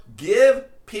are, give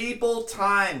people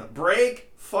time.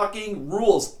 Break fucking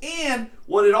rules. And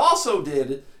what it also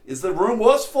did is the room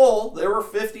was full. There were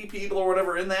 50 people or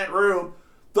whatever in that room.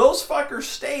 Those fuckers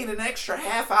stayed an extra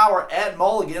half hour at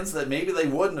Mulligan's that maybe they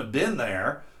wouldn't have been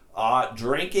there,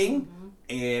 drinking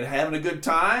and having a good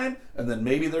time, and then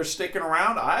maybe they're sticking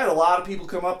around. I had a lot of people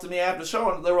come up to me after the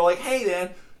show and they were like, hey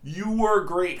man, you were a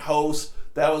great host.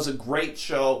 That was a great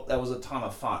show. That was a ton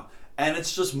of fun. And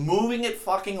it's just moving it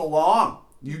fucking along.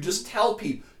 You just tell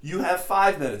people, you have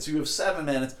 5 minutes, you have 7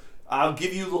 minutes, I'll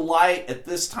give you the light at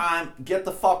this time, get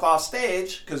the fuck off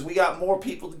stage, because we got more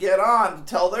people to get on to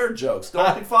tell their jokes.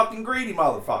 Don't be fucking greedy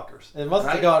motherfuckers. It must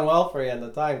have gone well for you in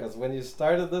the time, because when you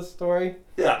started this story,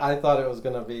 Yeah. I thought it was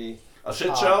going to be... A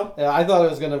shit show? Yeah, I thought it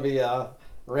was going to be a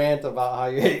rant about how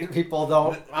you hate people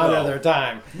don't honor their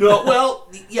time. No, well,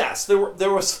 yes, there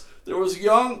was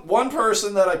one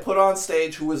person that I put on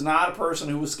stage who was not a person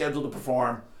who was scheduled to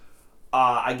perform.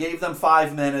 I gave them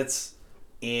 5 minutes,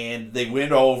 and they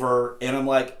went over, and I'm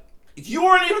like, you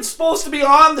weren't even supposed to be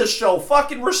on this show.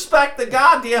 Fucking respect the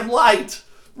goddamn light.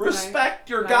 Respect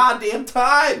your goddamn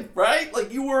time, right?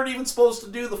 Like, you weren't even supposed to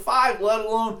do the 5, let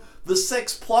alone the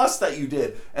 6+ that you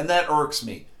did. And that irks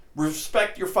me.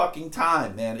 Respect your fucking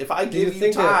time, man. If I give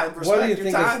you time, respect your time. What do you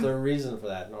think is the reason for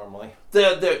that normally?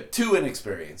 They're too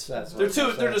inexperienced. They're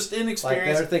just inexperienced. Like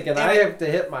they're thinking, I have to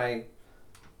hit my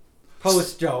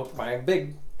post joke, my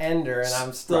big ender, and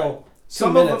I'm still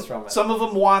 2 minutes from it. Some of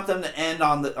them want them to end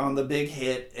on the big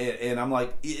hit, and I'm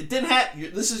like, it didn't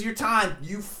happen. This is your time.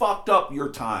 You fucked up your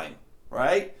time,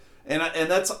 right? And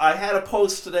I had a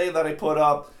post today that I put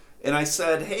up, and I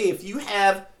said, hey, if you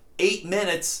have 8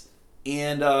 minutes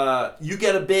and you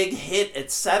get a big hit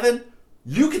at 7,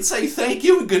 you can say thank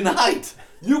you and good night.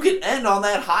 You can end on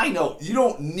that high note. You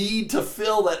don't need to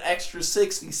fill that extra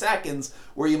 60 seconds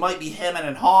where you might be hemming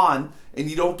and hawing and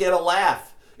you don't get a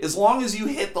laugh. As long as you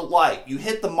hit the light, you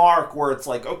hit the mark where it's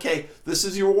like, okay, this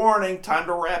is your warning, time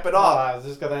to wrap it Oh, up. I was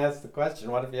just going to ask the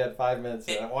question. What if you had 5 minutes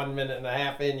and 1 minute and a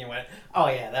half in, you went, oh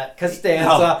yeah, that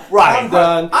Costanza, right, I'm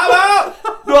done. I'm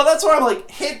out. No, that's where I'm like,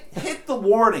 hit the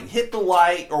warning, hit the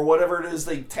light, or whatever it is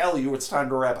they tell you it's time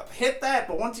to wrap up. Hit that,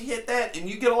 but once you hit that and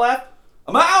you get a laugh,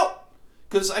 I'm out.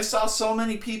 Because I saw so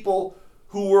many people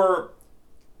who were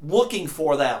looking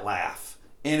for that laugh,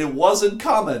 and it wasn't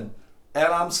coming. And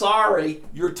I'm sorry,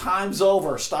 your time's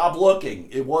over. Stop looking.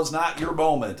 It was not your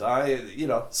moment.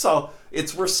 So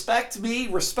it's respect me,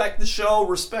 respect the show,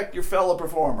 respect your fellow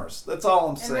performers. That's all I'm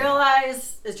And saying.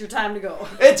 realize it's your time to go.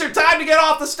 It's your time to get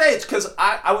off the stage, because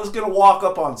I was going to walk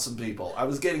up on some people. I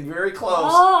was getting very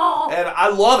close, Oh. and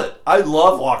I love it. I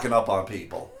love walking up on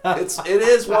people. It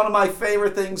is one of my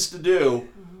favorite things to do,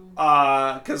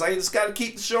 because I just got to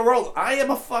keep the show rolling. I am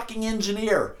a fucking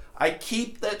engineer. I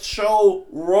keep that show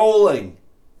rolling.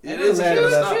 It is imagine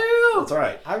good that- stuff. Choo. That's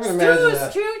right. I'm gonna imagine Choo,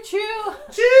 that. choo, choo.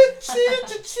 Choo, choo,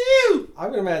 choo, choo. I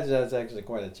would imagine that's actually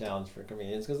quite a challenge for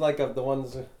comedians, because like of the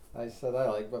ones I said I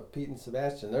like, but Pete and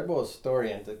Sebastian, they're both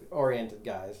story-oriented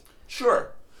guys.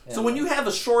 Sure. So Yeah. when you have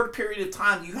a short period of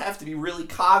time, you have to be really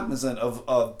cognizant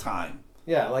of time.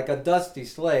 Yeah, like a Dusty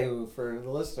Slay, who, for the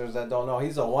listeners that don't know,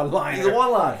 he's a one-liner. He's a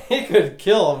one-line. He could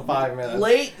kill in 5 minutes.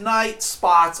 Late night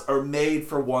spots are made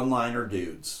for one-liner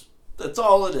dudes. That's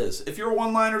all it is. If you're a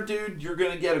one-liner dude, you're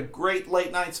going to get a great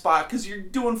late night spot, because you're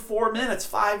doing 4 minutes,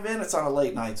 5 minutes on a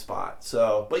late night spot.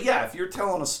 So, but yeah, if you're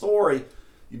telling a story,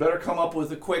 you better come up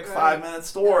with a quick Right. 5-minute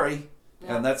story.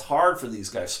 Yeah. And that's hard for these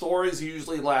guys. Stories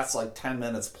usually last like 10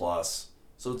 minutes plus.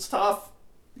 So it's tough.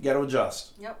 You got to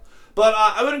adjust. Yep. But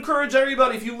I would encourage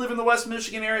everybody, if you live in the West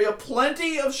Michigan area,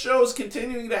 plenty of shows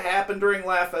continuing to happen during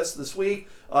Laugh Fest this week.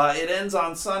 It ends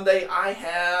on Sunday. I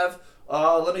have,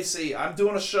 let me see, I'm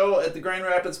doing a show at the Grand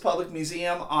Rapids Public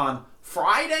Museum on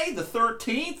Friday the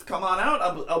 13th. Come on out.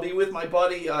 I'll be with my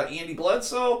buddy Andy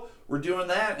Bledsoe. We're doing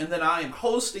that. And then I am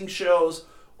hosting shows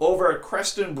over at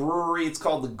Creston Brewery. It's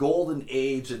called the Golden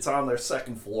Age. It's on their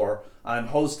second floor. I'm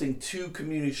hosting 2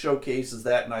 community showcases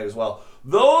that night as well.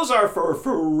 Those are for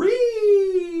free.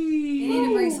 You need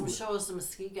to bring some shows to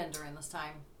Muskegon during this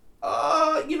time.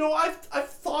 I've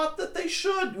thought that they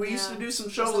should. We used to do some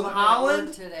shows in Someone at work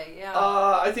Holland. today. Yeah.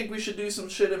 I think we should do some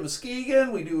shit in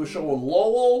Muskegon. We do a show in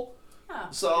Lowell.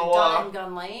 yeah. so, And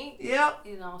Gun Lake. Yep.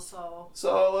 So.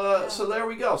 So there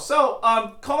we go. So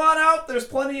come on out. There's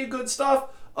plenty of good stuff.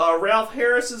 Ralph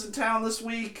Harris is in town this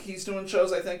week. He's doing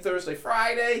shows, I think, Thursday,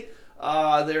 Friday.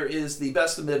 There is the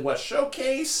Best of Midwest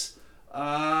Showcase.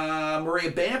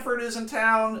 Maria Bamford is in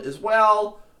town as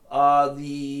well.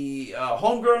 The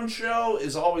Homegrown Show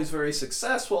is always very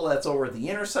successful. That's over at the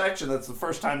Intersection. That's the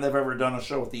first time they've ever done a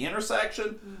show at the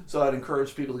Intersection. So I'd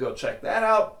encourage people to go check that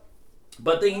out.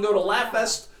 But they can go to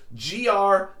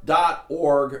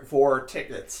laughfestgr.org for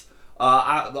tickets.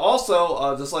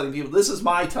 Also, just letting people, this is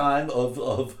my time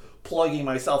of plugging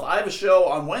myself. I have a show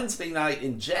on Wednesday night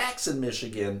in Jackson,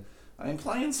 Michigan. I'm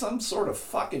playing some sort of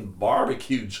fucking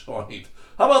barbecue joint.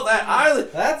 How about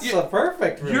that? That's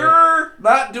perfect. Really. You're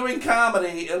not doing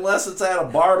comedy unless it's at a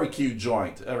barbecue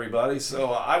joint, everybody.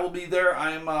 So I will be there.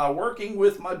 I'm working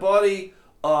with my buddy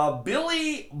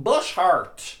Billy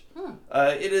Bushhart.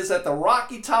 It is at the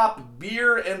Rocky Top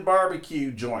Beer and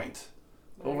Barbecue Joint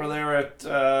over there at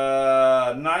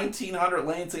 1900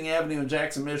 Lansing Avenue in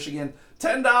Jackson, Michigan.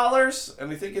 $10,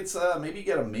 and I think it's maybe you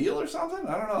get a meal or something.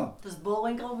 I don't know. Does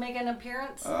Bullwinkle make an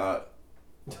appearance?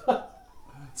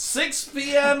 6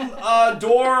 p.m.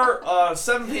 Door,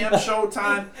 7 p.m.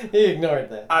 showtime. He ignored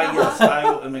that. Yes, I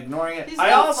am ignoring it. He's I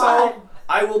got also, fun.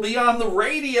 I will be on the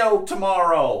radio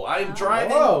tomorrow. I'm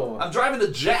driving. Whoa. I'm driving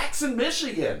to Jackson,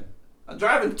 Michigan. I'm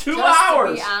driving 2 Just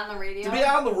hours to be on the radio. to be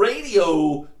on the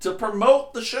radio to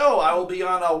promote the show. I will be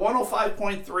on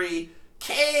 105.3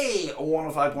 K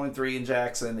 105.3 in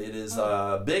Jackson. It is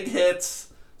big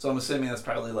hits, so I'm assuming that's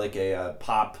probably like a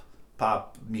pop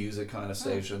music kind of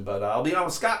station. But I'll be on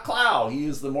with Scott Clow. He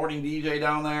is the morning DJ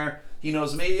down there. He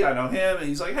knows me, I know him, and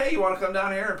he's like, "Hey, you want to come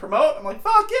down here and promote?" I'm like,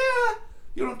 "Fuck yeah!"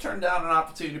 You don't turn down an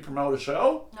opportunity to promote a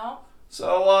show. No.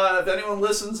 So if anyone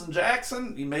listens in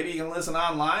Jackson, maybe you can listen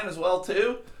online as well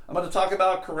too. I'm going to talk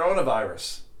about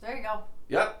coronavirus. There you go.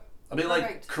 Yep. I mean, like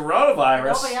Perfect.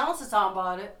 coronavirus. Nobody else is talking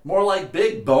about it. More like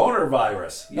big boner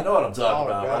virus. You know what I'm talking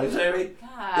about, God. right, Jamie?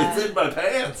 God. It's in my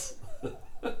pants.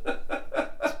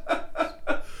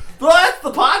 Well, that's the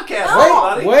podcast,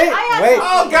 everybody. Wait.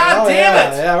 Oh, God damn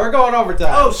yeah, it. Yeah, we're going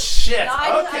overtime. Oh, shit. No,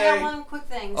 I Okay. got one quick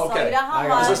thing. So Okay. you know how I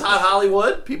got much? Is this Hot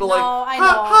Hollywood? People No, like, I know.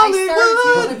 Hot I started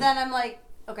Hollywood. to, but then I'm like,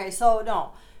 okay, so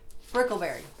no.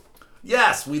 Brickleberry.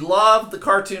 Yes, we love the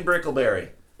cartoon Brickleberry.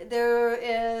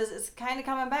 It's kind of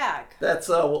coming back. That's,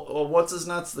 what's his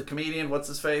nuts? The comedian, what's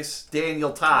his face?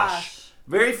 Daniel Tosh. Tosh.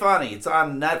 Very funny. It's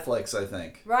on Netflix, I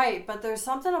think. Right, but there's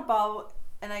something about,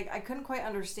 and I couldn't quite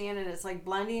understand it. It's like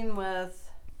blending with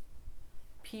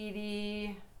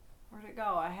PD. Where'd it go?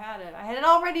 I had it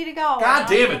all ready to go. God and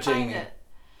damn I it, can't find Jamie.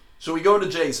 Should we go to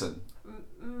Jason?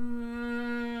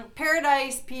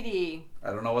 Paradise PD.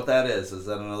 I don't know what that is. Is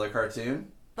that another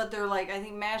cartoon? but they're like, I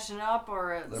think mashing up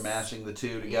or it's... They're mashing the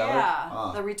two together.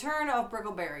 Yeah. The Return of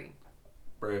Brickleberry.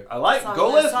 I like. So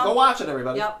Go watch it,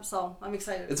 everybody. Yep. So I'm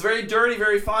excited. It's very dirty,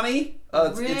 very funny.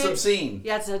 It's Really? obscene.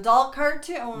 Yeah, it's an adult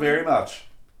cartoon. Very much.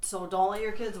 So don't let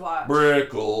your kids watch.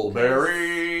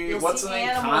 Brickleberry. You'll What's see the name?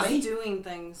 animals Connie? doing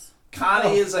things.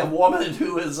 Connie is a woman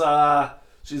who is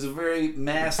she's a very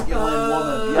masculine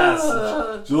woman.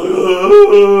 Yes. She's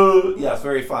like, yes,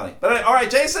 very funny. But all right,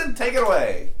 Jason, take it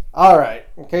away. All right.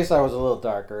 In case I was a little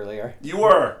dark earlier, You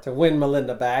were. to win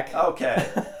Melinda back, Okay.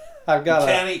 I've got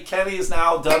Kenny is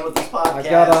now done with this podcast. I've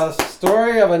got a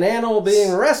story of an animal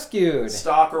being rescued.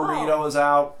 Stalkerito is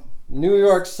out. New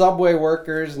York subway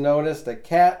workers noticed a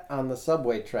cat on the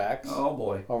subway tracks Oh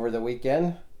boy. over the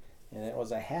weekend, and it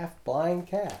was a half-blind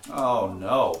cat. Oh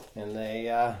no. And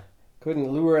they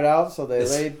couldn't lure it out, so they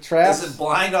Is- laid traps. Is it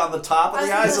blind on the top of I the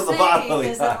was eyes or gonna the bottom of say,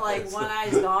 the is eyes? it like one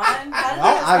eye's gone?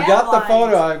 How did I've got the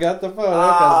photo. I've got the photo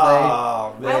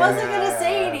Oh, I wasn't gonna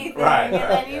say anything, Right, and then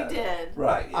right, you right. did.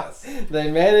 Right, yes. they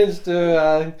managed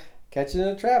to catch it in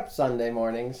a trap Sunday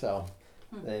morning. So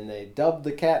then they dubbed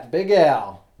the cat Big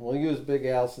Al. We'll use Big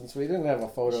Al since we didn't have a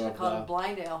photo Should have of called the. him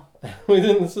Blind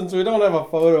Ale. Since we don't have a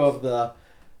photo of the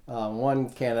one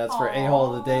candidates for Aw.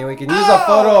 A-hole of the day. We can use a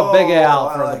photo of Big Al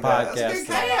I for like the that. That's a good podcast.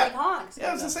 cat. Yeah, like honks. Yeah,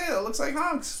 I was gonna say that looks like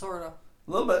honks. Sort of.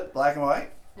 A little bit black and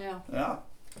white. Yeah. Yeah,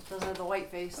 Doesn't have the white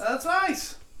face. that's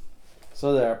nice.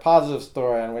 So there, a positive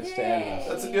story on which to end this.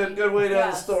 That's a good way to end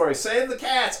the Yes. story. Save the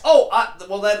cats. Oh,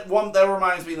 well that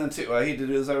reminds me then too. I hate to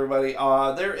do this, everybody.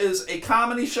 There is a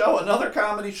comedy show, another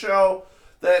comedy show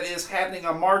that is happening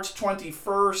on March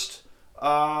 21st.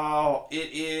 It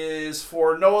is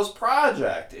for Noah's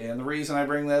Project, and the reason I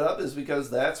bring that up is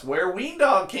because that's where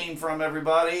Weendog came from,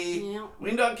 everybody. Yeah.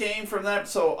 Weendog came from that.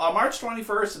 So March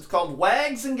 21st, it's called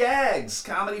Wags and Gags,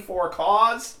 Comedy for a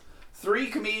Cause. 3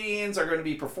 comedians are going to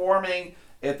be performing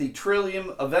at the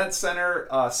Trillium Event Center,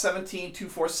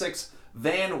 17246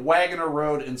 Van Wagoner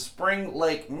Road in Spring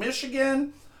Lake,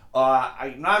 Michigan.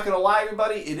 I'm not going to lie,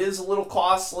 everybody, it is a little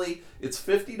costly. It's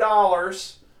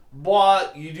 $50.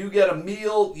 But you do get a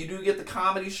meal, you do get the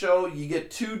comedy show, you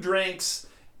get 2 drinks,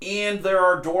 and there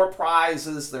are door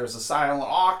prizes, there's a silent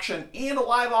auction, and a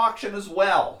live auction as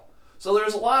well. So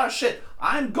there's a lot of shit.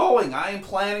 I am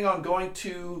planning on going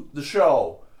to the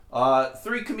show.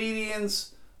 3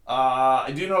 comedians,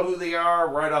 I do know who they are,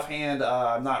 right offhand,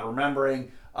 I'm not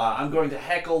remembering. I'm going to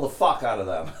heckle the fuck out of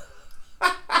them.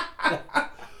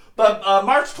 But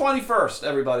March 21st,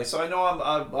 everybody. So I know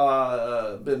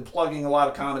I've been plugging a lot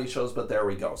of comedy shows, but there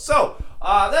we go. So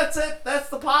that's it. That's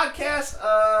the podcast.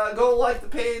 Go like the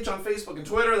page on Facebook and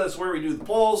Twitter. That's where we do the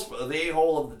polls for the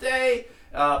A-hole of the day.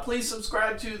 Please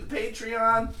subscribe to the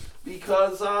Patreon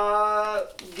because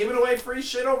giving away free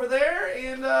shit over there,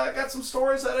 and got some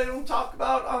stories that I don't talk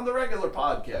about on the regular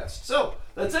podcast. So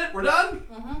that's it. We're done.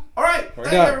 Mm-hmm. All right. We're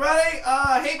Thank you, done.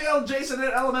 everybody. Hey, Bill, Jason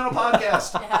at Elemental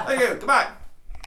Podcast. Yeah. Thank you. Goodbye.